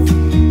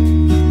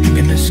 I'm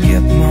gonna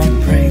skip my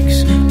breaks,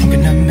 I'm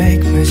gonna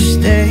make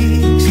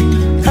mistakes.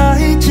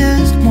 I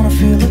just wanna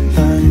feel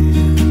alive.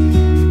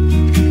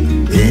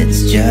 It's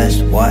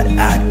just what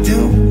I do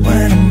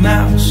when I'm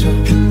out, so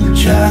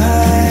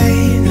try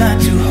not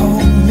to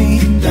hold me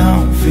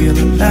down. Feel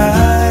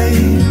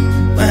alive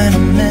when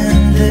I'm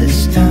in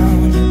this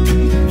town.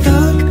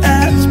 Look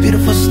at these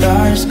beautiful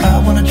stars. I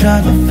wanna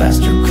drive a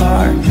faster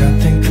car.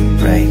 Nothing can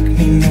break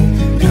me, no,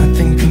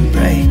 nothing can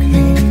break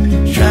me.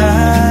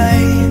 Try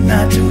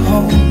not to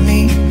hold me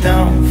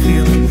down.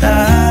 Feel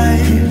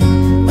alive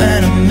when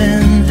I'm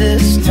in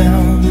this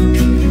town.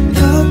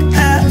 Look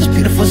at these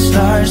beautiful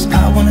stars.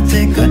 I wanna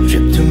take a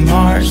trip to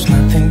Mars.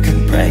 Nothing can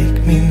break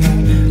me, no,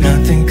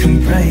 nothing can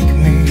break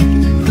me.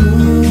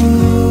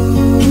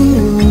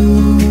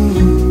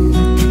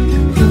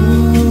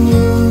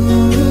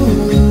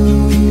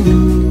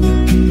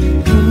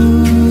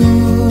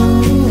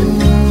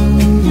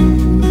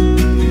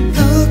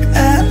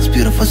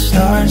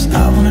 Stars,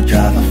 I wanna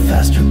drive a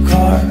faster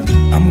car.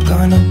 I'm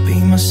gonna be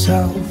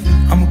myself,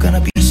 I'm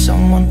gonna be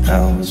someone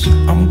else.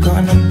 I'm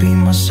gonna be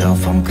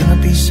myself, I'm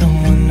gonna be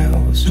someone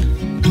else.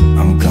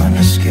 I'm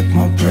gonna skip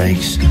my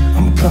breaks,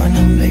 I'm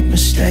gonna make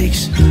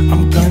mistakes.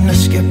 I'm gonna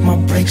skip my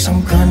breaks,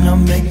 I'm gonna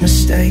make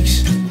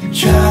mistakes.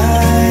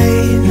 Try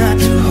not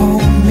to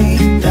hold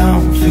me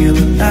down. Feel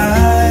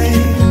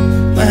alive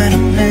when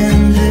I'm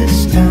in this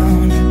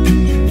town.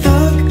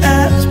 Look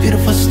at these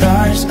beautiful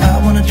stars. I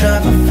wanna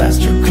drive a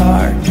faster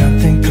car.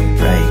 Nothing can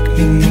break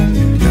me, no,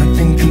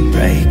 nothing can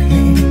break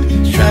me.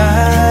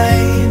 Try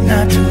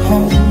not to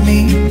hold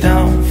me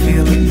down.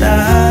 Feel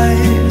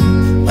alive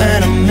when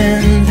I'm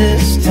in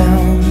this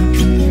town.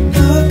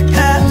 Look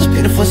at these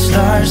beautiful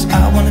stars.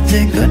 I wanna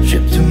take a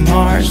trip to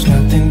Mars.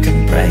 Nothing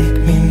can break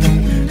me, no,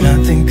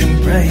 nothing can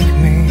break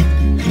me.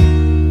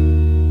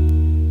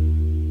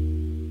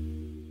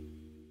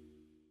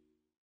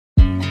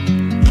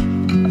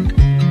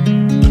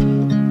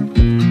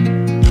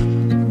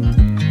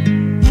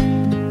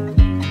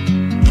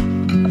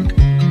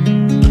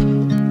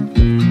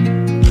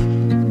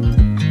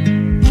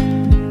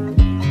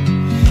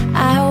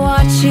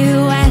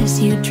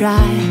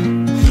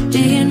 Do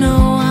you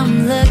know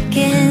I'm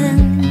looking?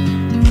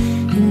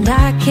 And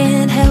I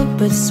can't help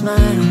but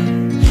smile.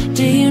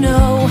 Do you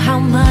know how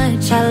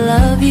much I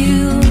love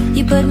you?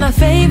 You put my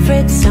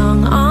favorite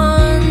song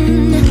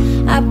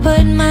on, I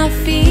put my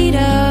feet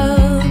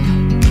up,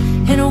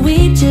 and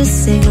we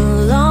just sing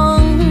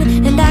along.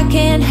 And I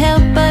can't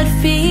help but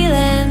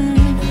feeling,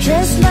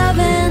 just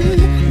loving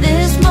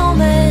this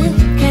moment.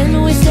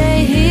 Can we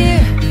stay here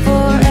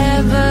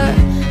forever?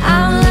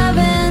 I'm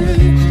loving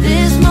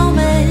this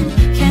moment.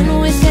 Can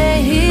we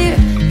stay here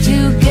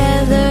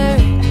together?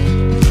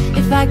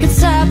 If I could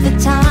stop the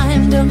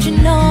time, don't you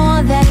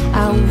know that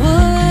I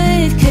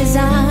would? 'Cause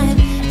I'm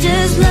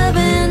just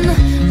loving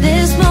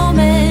this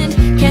moment.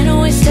 Can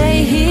we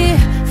stay here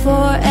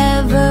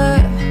forever?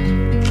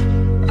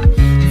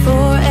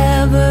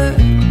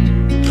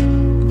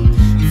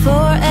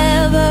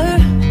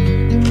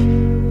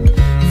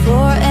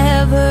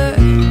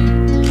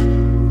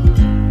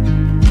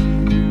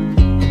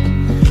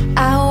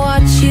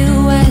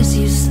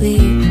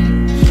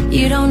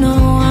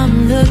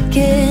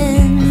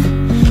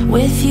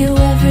 with you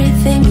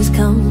everything's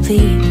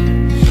complete.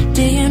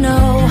 Do you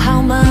know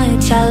how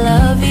much I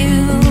love you?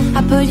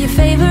 I put your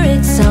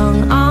favorite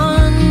song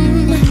on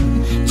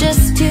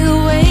just to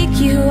wake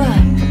you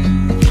up.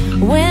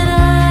 When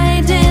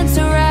I dance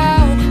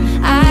around,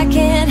 I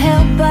can't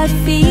help but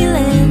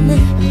feeling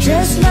I'm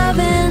just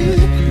loving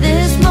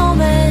this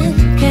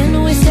moment.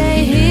 Can we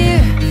stay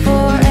here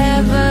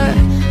forever?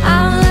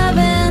 I'm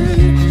loving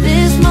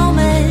this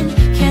moment.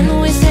 Can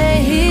we stay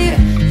here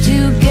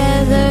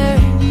together?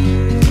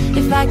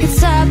 If I could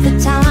stop the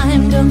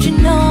time, don't you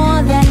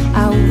know that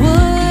I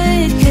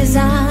would? 'Cause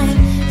I'm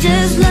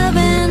just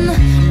loving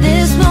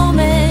this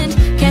moment.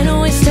 Can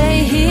we stay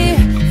here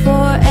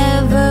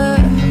forever?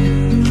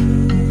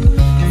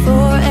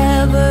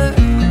 Forever,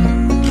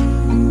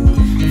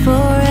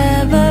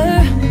 forever,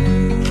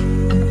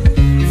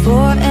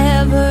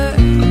 forever.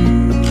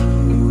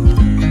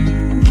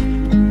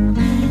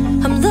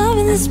 I'm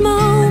loving this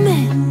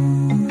moment.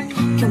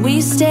 Can we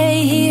stay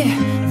here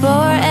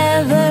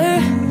forever?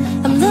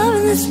 I'm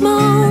loving this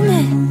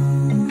moment.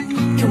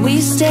 Can we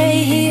stay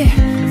here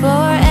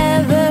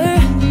forever?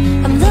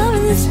 I'm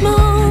loving this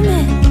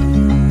moment.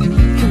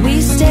 Can we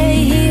stay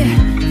here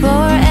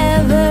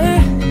forever?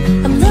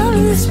 I'm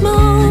loving this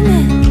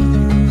moment.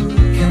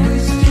 Can we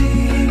stay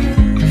here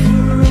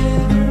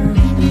forever?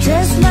 I'm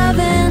just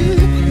loving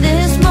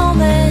this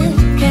moment.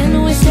 Can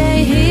we stay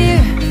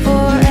here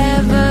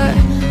forever?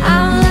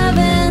 I'm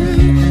loving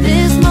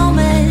this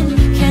moment.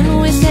 Can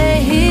we stay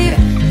here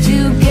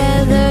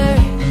together?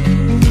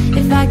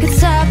 If I could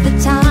stop the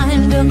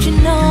time, don't you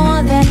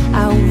know that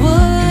I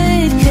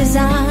would? 'Cause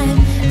I'm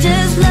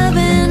just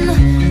loving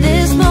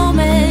this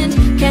moment.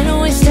 Can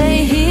we stay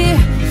here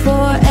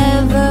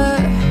forever?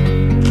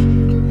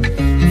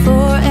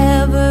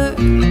 Forever,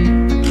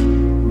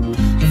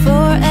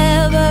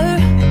 forever,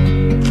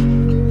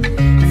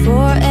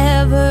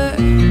 forever.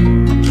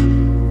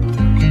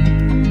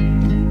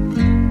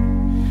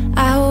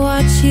 I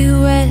watch you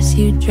as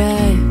you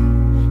drive.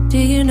 Do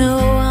you know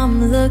I'm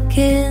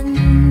looking?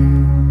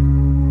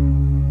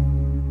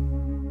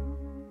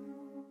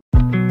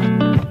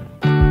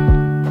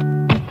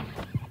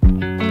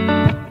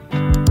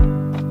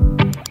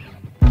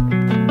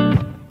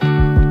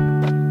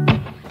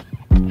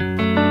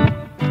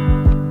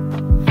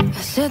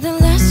 Said the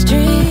last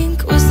drink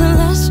was the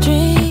last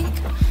drink.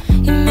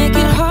 You make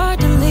it hard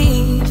to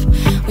leave.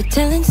 We're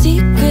telling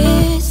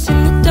secrets in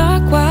the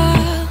dark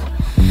while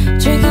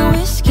drinking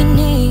whiskey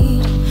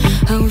neat.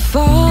 I would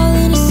fall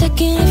in a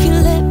second if you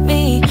let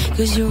me.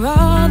 'Cause you're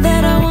all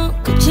that I want,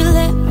 could you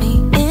let me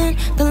in?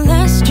 The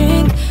last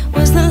drink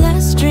was the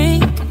last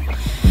drink,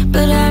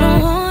 but I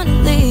don't wanna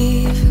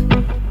leave.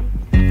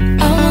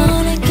 I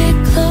wanna get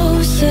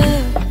closer,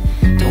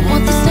 don't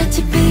want this night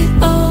to be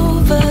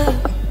over.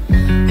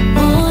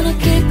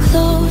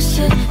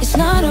 It's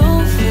not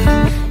over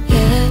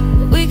yet.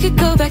 We could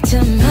go back to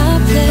my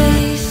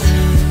place,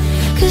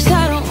 'cause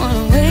I don't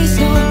wanna waste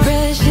no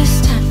precious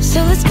time. So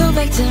let's go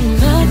back to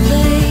my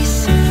place.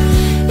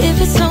 If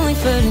it's only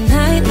for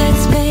tonight,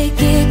 let's make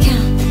it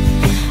count.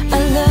 I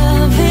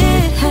love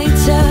it, how your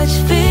touch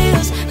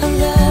feels. I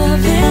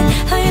love it,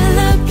 how you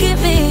look at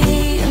me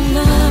in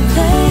my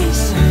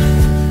place.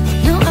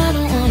 No, I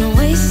don't wanna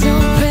waste no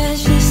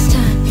precious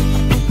time.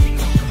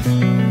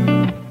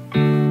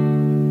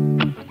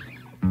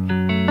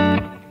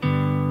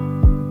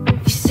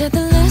 Said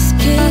the last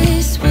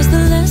kiss was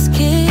the last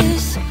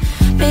kiss.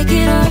 Make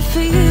it hard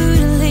for you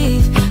to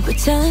leave.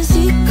 We're telling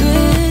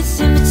secrets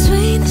in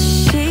between the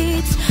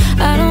sheets.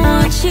 I don't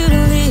want you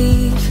to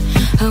leave.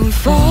 I would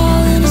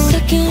fall in a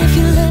second if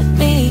you let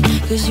me.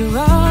 'Cause you're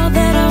all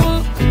that I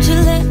want, could you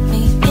let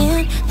me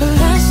in? The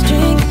last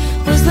drink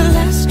was the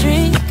last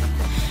drink,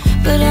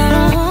 but I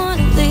don't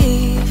wanna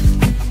leave.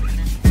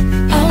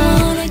 I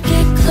wanna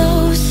get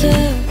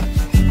closer,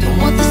 don't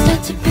want this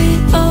night to be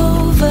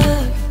over.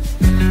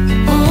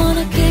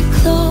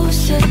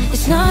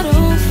 It's not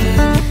over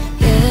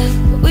yet.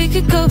 We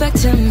could go back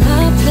to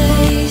my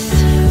place,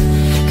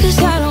 'cause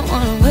I don't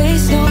wanna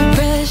waste no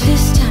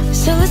precious time.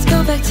 So let's go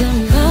back to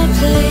my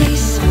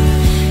place.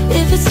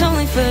 If it's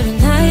only for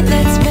tonight,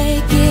 let's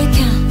make it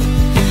count.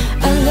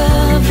 I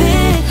love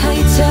it, how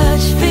your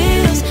touch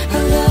feels. I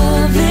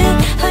love it,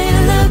 how you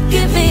look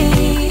at me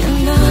in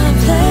my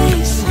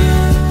place.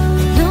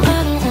 No, I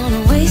don't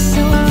wanna waste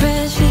no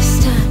precious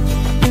time.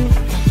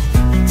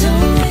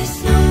 Don't waste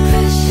no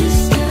precious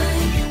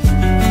time.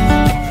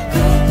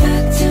 Go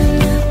back to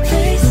my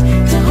place.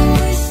 Don't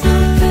waste no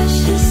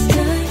precious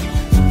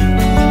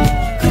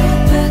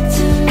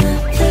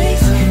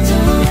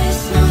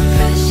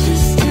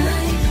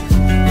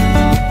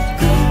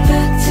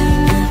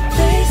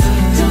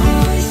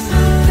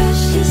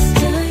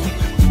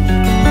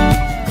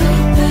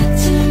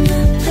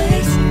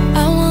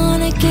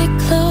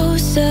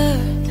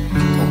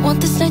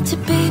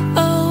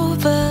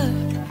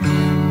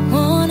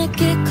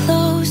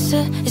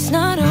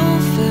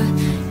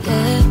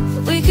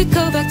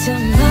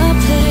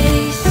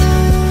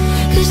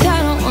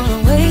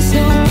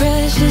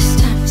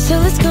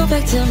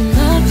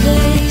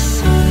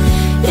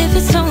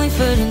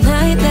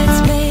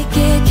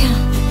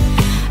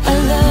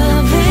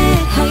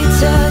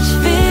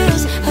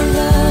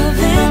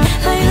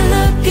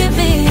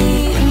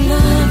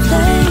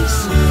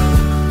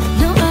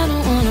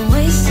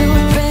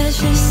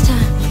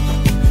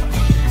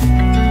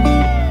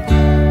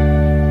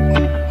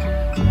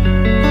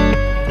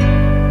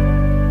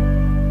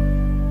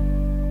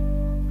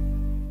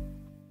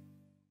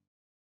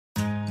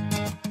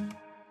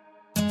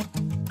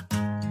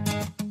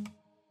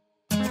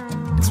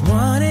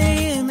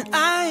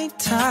ain't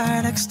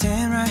tired, I can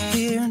stand right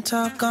here and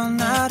talk all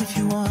night if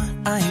you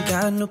want. I ain't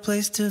got no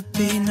place to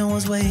be, no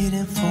one's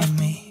waiting for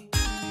me.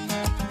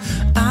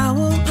 I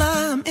won't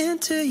lie, I'm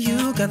into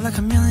you. Got like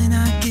a million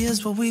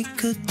ideas what we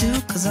could do.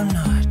 Cause I'm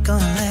not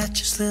gonna let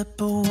you slip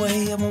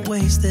away, I won't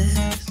waste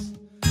this.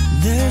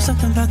 There's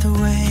something about the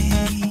way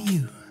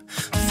you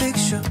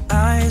fix your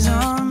eyes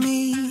on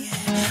me.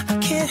 I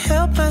can't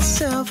help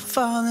myself,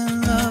 fall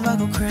in love, I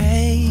go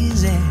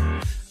crazy.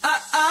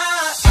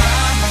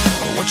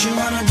 What you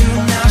wanna do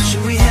now?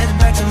 Should we head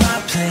back to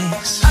my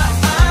place?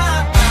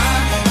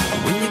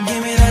 When you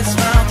give me that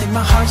smile, I think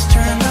my heart's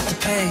turning up the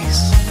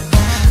pace.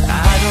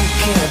 I don't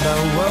care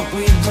about what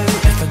we do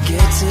if I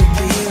get to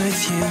be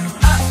with you.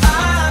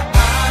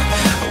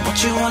 What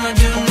you wanna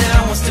do now?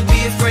 What's to be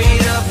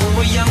afraid of when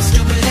we're young,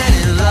 stupid, and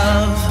in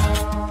love?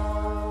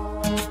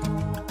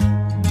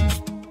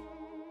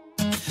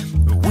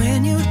 When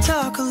you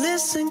talk or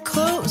listen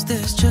close,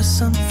 there's just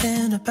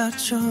something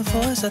about your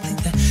voice. I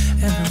think that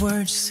every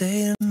word you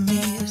say to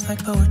me is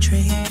like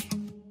poetry.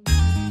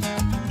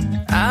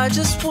 I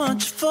just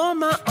want you for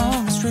my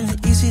own. It's really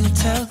easy to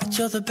tell that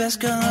you're the best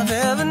girl I've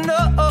ever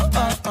known.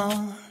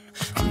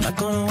 I'm not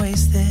gonna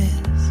waste this.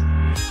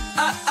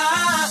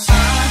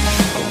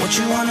 What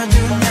you wanna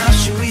do now?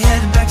 Should we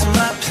head back to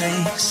my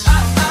place?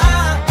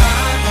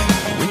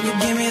 When you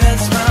give me that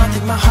smile, I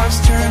think my heart's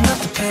turning up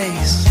the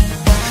pace.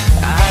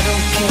 I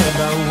don't care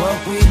about what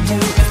we do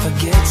if I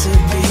get to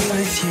be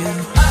with you.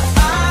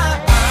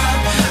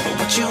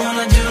 What you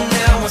wanna do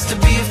now? What's to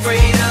be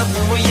afraid of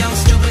when we're young,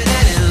 stupid,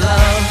 and in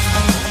love?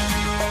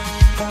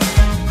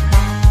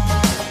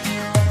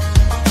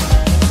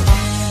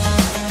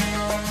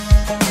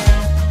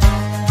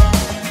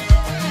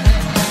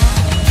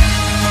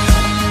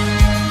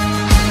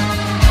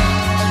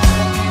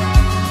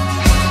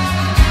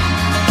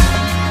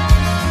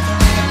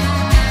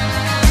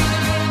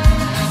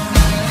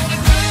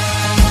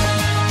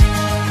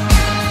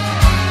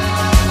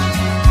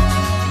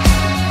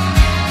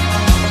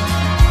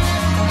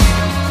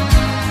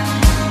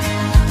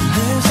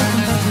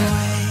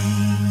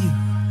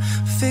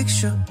 Fix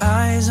your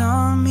eyes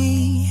on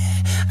me.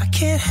 I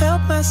can't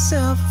help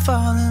myself,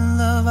 fall in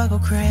love, I go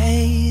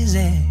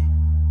crazy.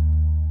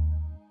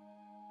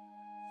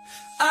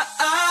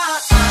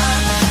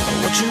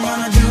 What you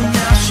wanna do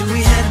now? Should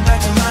we head back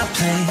to my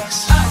place?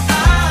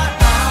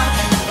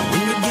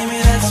 When you give me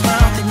that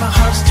smile, I think my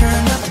heart's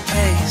turned up the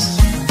pace.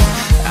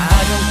 I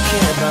don't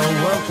care about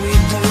what we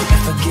do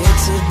if I get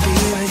to be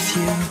with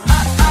you.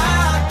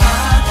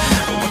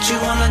 What you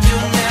wanna do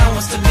now?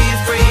 What's to be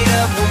afraid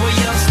of when we're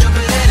young,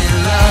 stupid, and in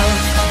love?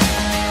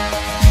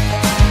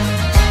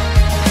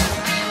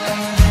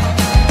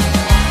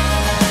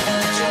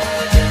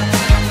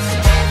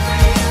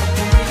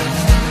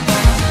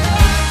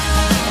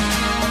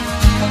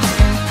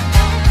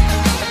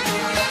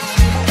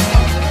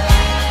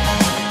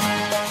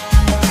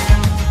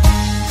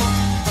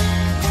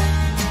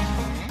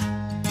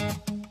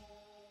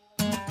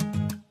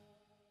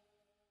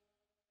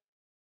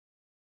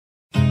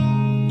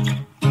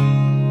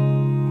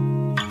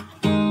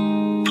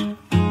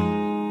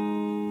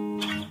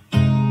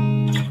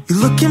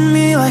 Look at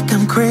me like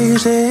I'm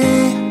crazy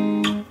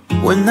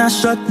when I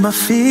shut my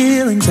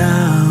feelings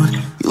out.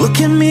 You look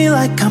at me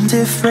like I'm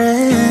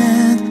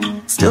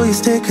different, still you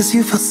stay cause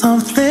you feel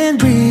something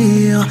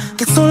real.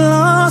 Get so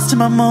lost in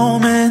my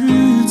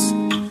moments,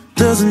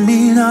 doesn't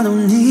mean I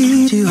don't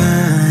need you.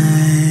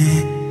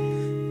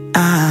 I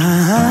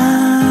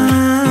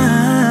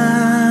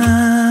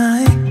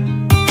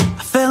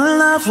fell in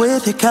love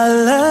with your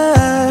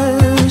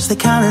colors, they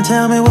kinda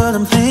tell me what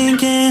I'm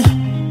thinking.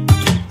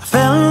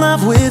 Fell in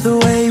love with the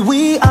way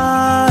we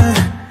are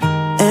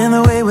and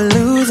the way we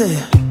lose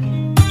it.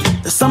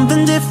 There's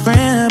something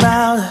different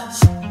about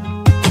us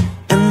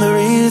and the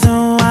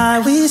reason why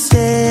we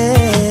stay.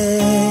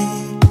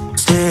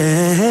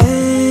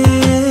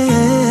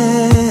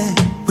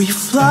 We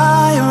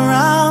fly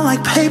around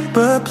like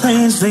paper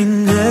planes, they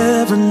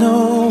never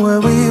know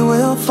where we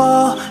will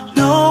fall.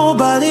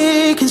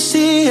 Nobody can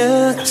see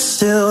us,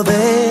 still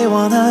they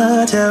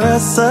wanna tear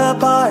us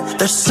apart.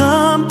 There's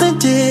something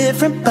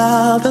different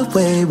about the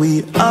way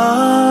we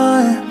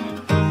are.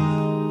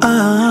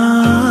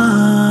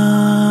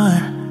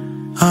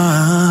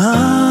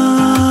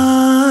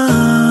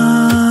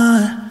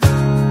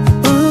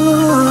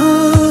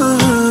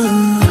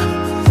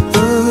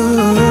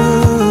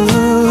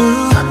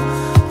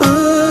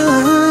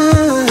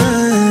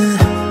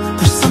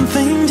 There's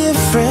something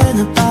different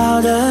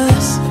about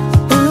us.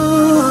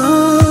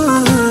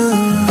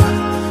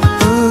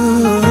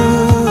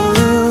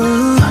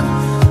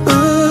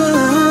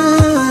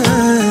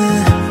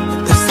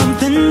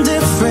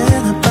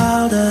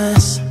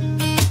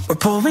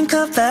 Pouring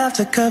cup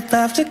after cup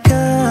after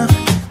cup.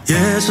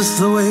 Yeah, it's just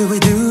the way we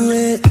do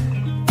it.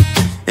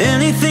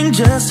 Anything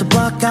just to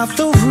block out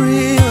the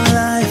real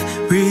life,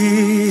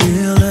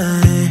 real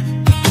life.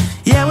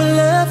 Yeah, we're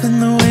loving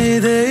the way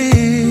they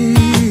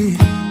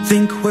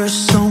think we're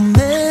so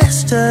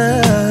messed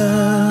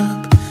up.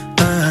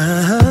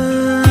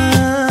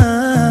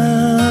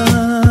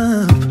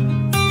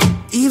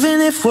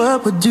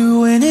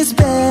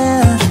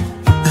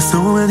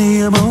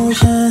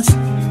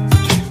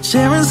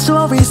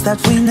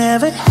 we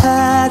never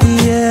had the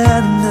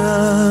end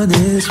of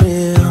this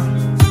real.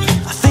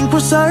 I think we're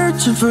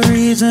searching for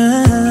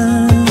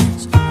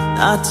reasons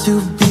not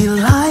to be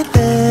like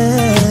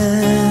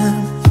them.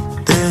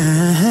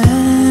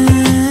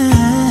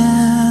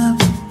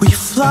 We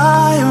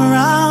fly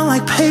around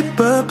like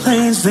paper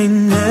planes, they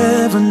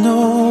never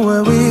know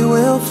where we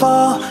will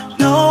fall.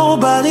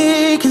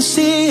 Nobody can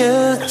see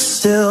us,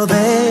 still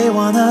they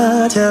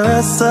wanna tear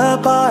us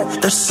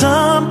apart. There's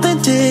something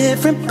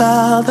different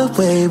about the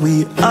way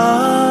we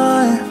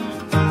are.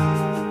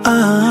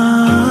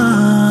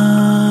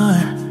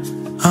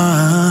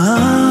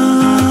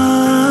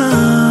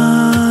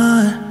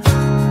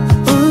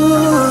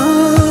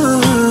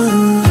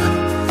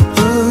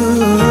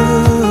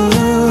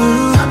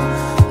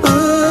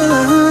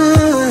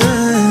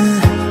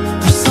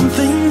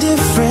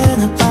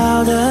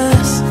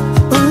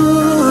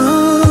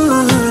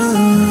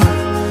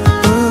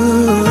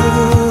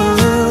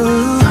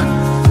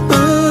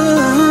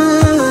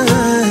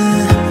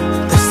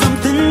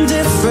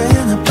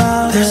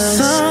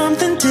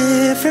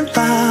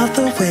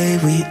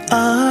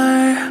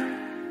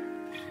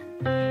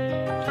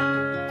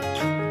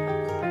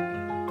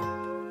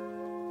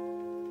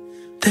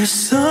 There's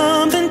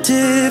something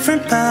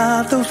different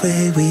about the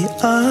way we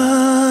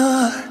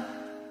are.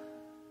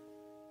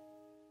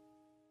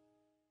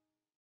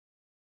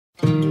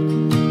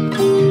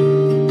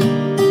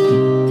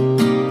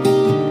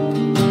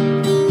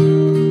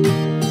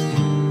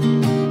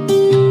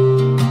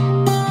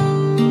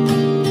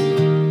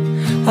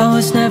 I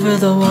was never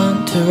the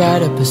one to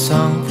write up a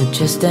song for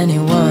just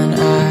anyone.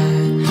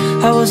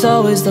 I was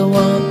always the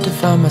one to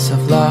find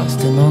myself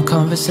lost in old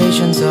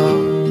conversations.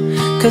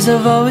 Cause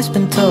I've always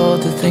been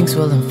told that things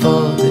will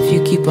unfold if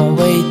you keep on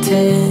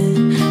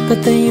waiting.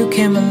 But then you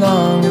came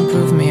along and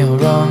proved me all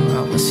wrong.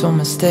 I was so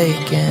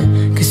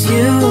mistaken. Cause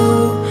you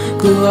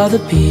glue all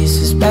the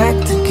pieces back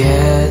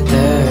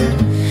together.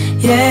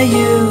 Yeah,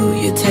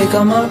 you take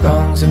all my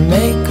wrongs and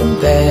make them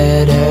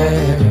better.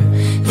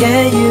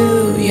 Yeah,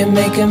 you're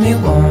making me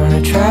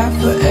wanna try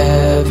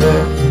forever.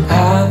 And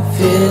I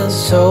feel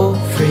so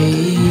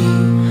free,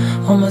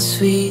 oh my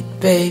sweet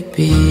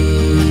baby.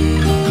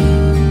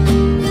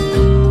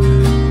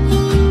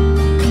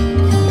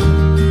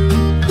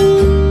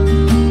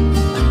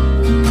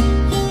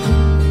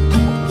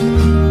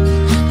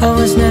 I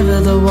was never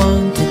the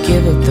one to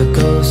give up the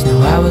ghost.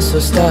 No, I was so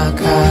stuck.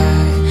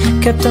 I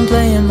kept on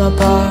playing my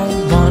part,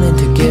 wanting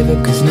to give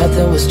up cause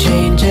nothing was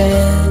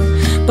changing.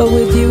 But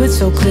with you it's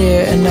so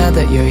clear, and now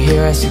that you're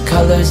here I see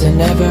colors in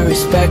every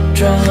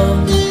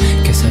spectrum.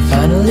 Guess I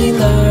finally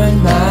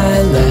learned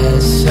my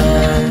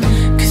lesson.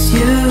 Cause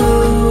you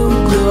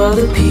glue all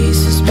the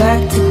pieces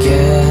back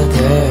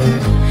together.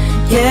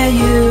 Yeah,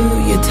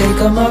 you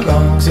take all my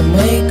wrongs and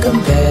make them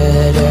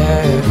better.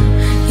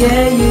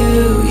 Yeah,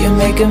 you're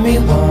making me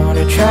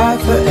wanna try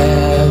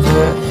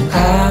forever. And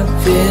I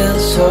feel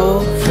so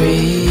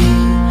free,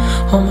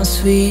 oh my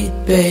sweet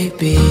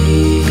baby.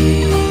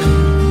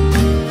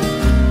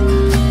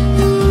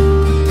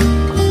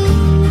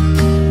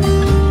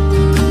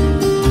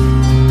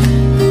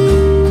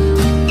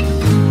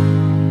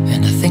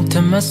 And I think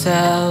to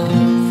myself,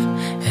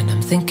 and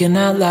I'm thinking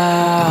out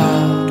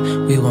loud,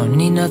 we won't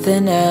need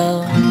nothing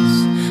else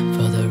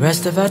for the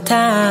rest of our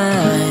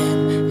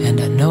time. And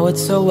I know it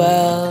so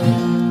well,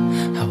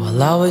 I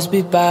will always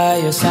be by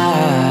your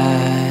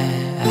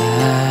side.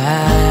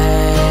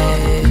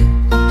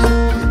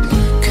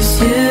 Cause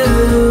you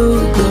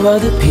glue all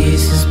the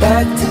pieces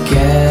back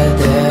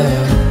together.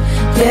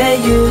 Yeah,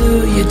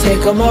 you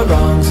take all my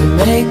wrongs and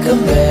make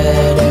them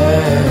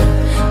better.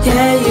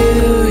 Yeah,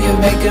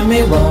 you're making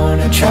me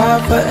wanna try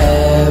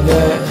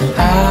forever. And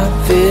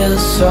I feel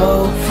so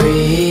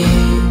free,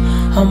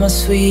 oh my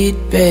sweet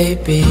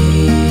baby.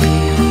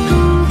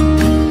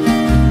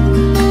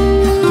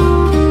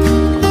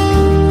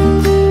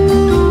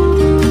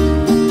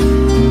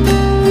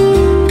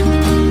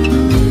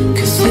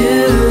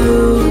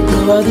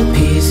 All the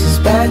pieces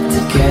back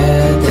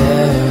together.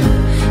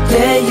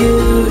 Yeah,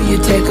 you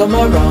take all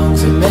my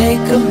wrongs and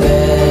make them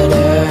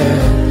better.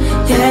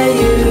 Yeah,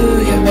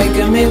 you're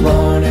making me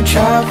wanna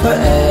try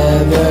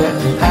forever.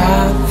 And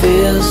I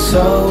feel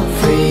so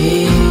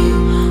free,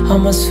 oh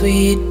my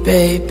sweet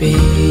baby.